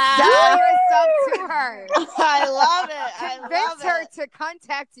 Yes. Sell yourself to her. I love it. I love Convince her it. to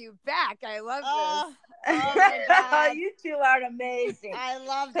contact you back. I love this. Oh my God. You two are amazing. I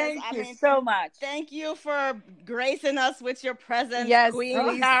love this. Thank you so much. Thank you for gracing us with your presence, Yes, Queen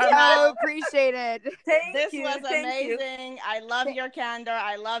we Caramel. so appreciate it. Thank you. Was Thank you. amazing. I love your candor.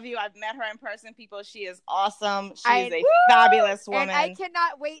 I love you. I've met her in person, people. She is awesome. She's a fabulous woman. And I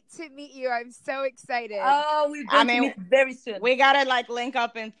cannot wait to meet you. I'm so excited. Oh, we're going to meet very soon. We gotta link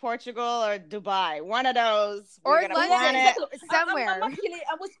up in Portugal or Dubai. One of those. Or We're gonna plan London. it. Somewhere.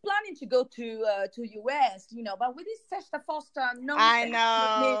 I was planning to go to US, but with this Sesta Foster nonsense, I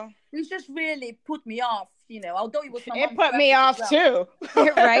know. It just really put me off, although it was my It put me off too.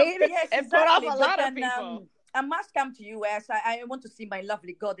 Right? Yes, It put off a lot of people. I must come to US. I want to see my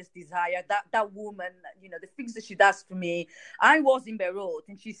lovely goddess Desire, that woman, the things that she does for me. I was in Beirut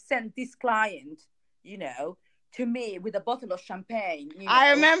and she sent this client, to me with a bottle of champagne.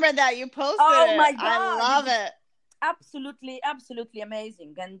 I remember that you posted Oh it. my God. I love it. Absolutely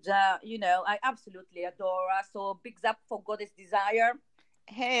amazing. And, I absolutely adore her. So bigs up for Goddess Desire.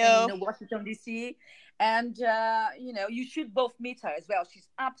 Hey, in Washington, D.C. And, you should both meet her as well. She's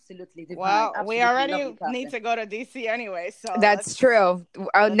absolutely divine. well, absolutely we already lovely person. need to go to DC anyway. So That's true.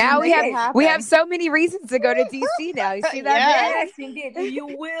 Now we have so many reasons to go to DC now. You see that? Yes, indeed. You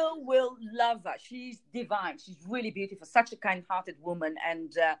will love her. She's divine. She's really beautiful. Such a kind-hearted woman.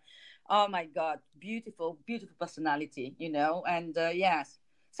 And, oh my God, beautiful personality, and yes,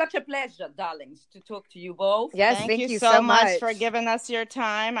 such a pleasure, darlings, to talk to you both. Yes, thank you so much for giving us your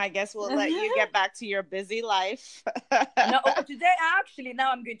time. I guess we'll let you get back to your busy life. No, today,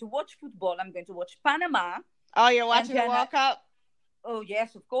 now I'm going to watch football. I'm going to watch Panama. Oh, you're watching the World Cup? Oh,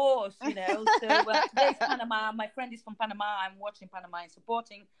 yes, of course, So today's Panama. My friend is from Panama. I'm watching Panama and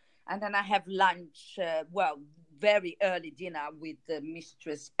supporting. And then I have lunch, very early dinner with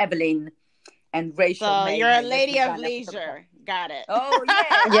Mistress Evelyn and Rachel. So May, you're a lady of leisure. Got it. Oh,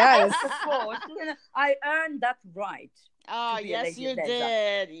 yes. Yes. Of course. I earned that right. Oh, Yes, you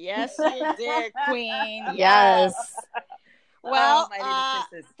did. Yes, you did, Queen. Yes. Well, my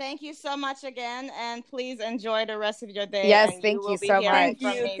little thank you so much again, and please enjoy the rest of your day. Yes, and thank you be so hearing much.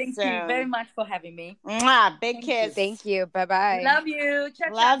 from me Thank soon. you very much for having me. Mwah, big Thank kiss. Thank you. Bye-bye. Love you.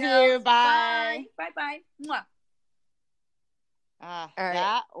 Ciao, Love ciao, you. girls. Bye. Bye. Mwah. All right.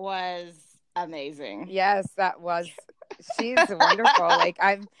 That was amazing. Yes, that was. She's wonderful.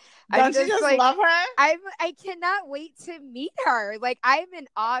 Don't you just love her? I cannot wait to meet her. I'm in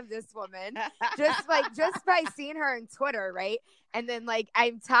awe of this woman. just by seeing her on Twitter, right? And then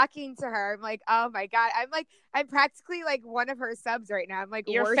I'm talking to her. I'm like, oh my God. I'm practically one of her subs right now. I'm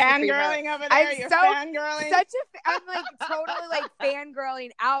You're worshiping fangirling her. over there. I'm You're so- fangirling. I'm totally fangirling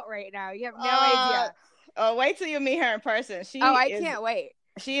out right now. You have no idea. Oh, wait till you meet her in person. I can't wait.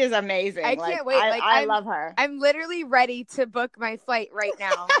 She is amazing. I can't wait. I love her. I'm literally ready to book my flight right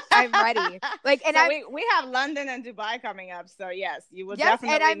now. I'm ready. We have London and Dubai coming up, so yes, you will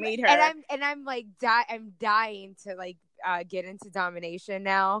definitely meet her. I'm dying to get into domination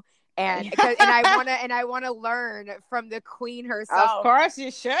now, and I want to learn from the queen herself. Of course,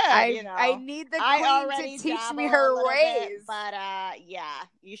 you should. I need the queen to teach me her ways. But yeah,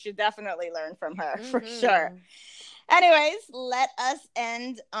 you should definitely learn from her for sure. Anyways, let us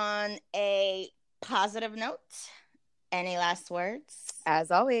end on a positive note. Any last words?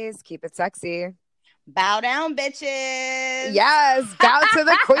 As always, keep it sexy. Bow down, bitches. Yes, bow to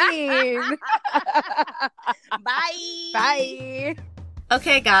the queen. Bye. Bye.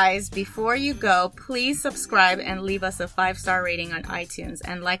 Okay, guys, before you go, please subscribe and leave us a 5-star rating on iTunes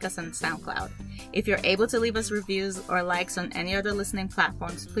and like us on SoundCloud. If you're able to leave us reviews or likes on any other listening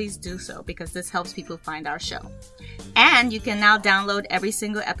platforms, please do so because this helps people find our show. And you can now download every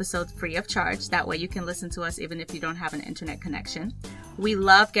single episode free of charge. That way you can listen to us even if you don't have an internet connection. We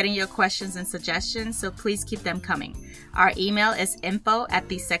love getting your questions and suggestions, so please keep them coming. Our email is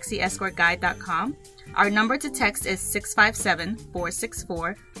info@thesexyescortguide.com. Our number to text is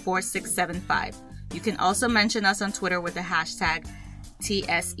 657-464-4675. You can also mention us on Twitter with the hashtag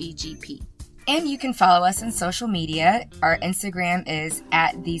TSEGP. And you can follow us on social media. Our Instagram is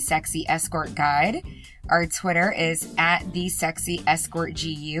 @thesexyescortguide. Our Twitter is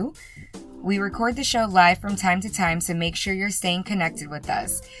 @thesexyescortgu. We record the show live from time to time, so make sure you're staying connected with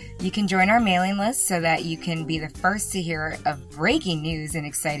us. You can join our mailing list so that you can be the first to hear of breaking news and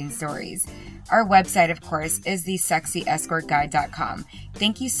exciting stories. Our website, of course, is thesexyescortguide.com.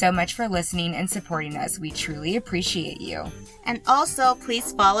 Thank you so much for listening and supporting us. We truly appreciate you. And also,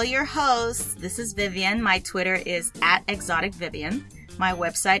 please follow your hosts. This is Vivian. My Twitter is @ExoticVivian. My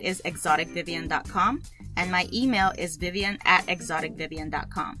website is exoticvivian.com. And my email is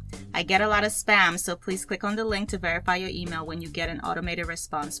vivian@exoticvivian.com. I get a lot of spam, so please click on the link to verify your email when you get an automated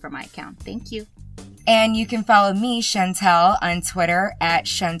response from my account. Thank you. And you can follow me, Chantel, on Twitter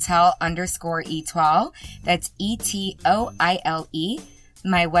 @Chantel_Etoile. That's ETOILE.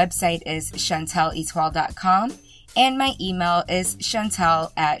 My website is chanteletoile.com. And my email is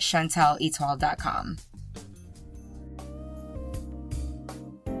chantel@chanteletoile.com.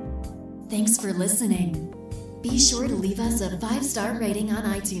 Thanks for listening. Be sure to leave us a 5-star rating on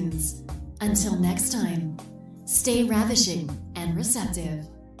iTunes. Until next time, stay ravishing and receptive.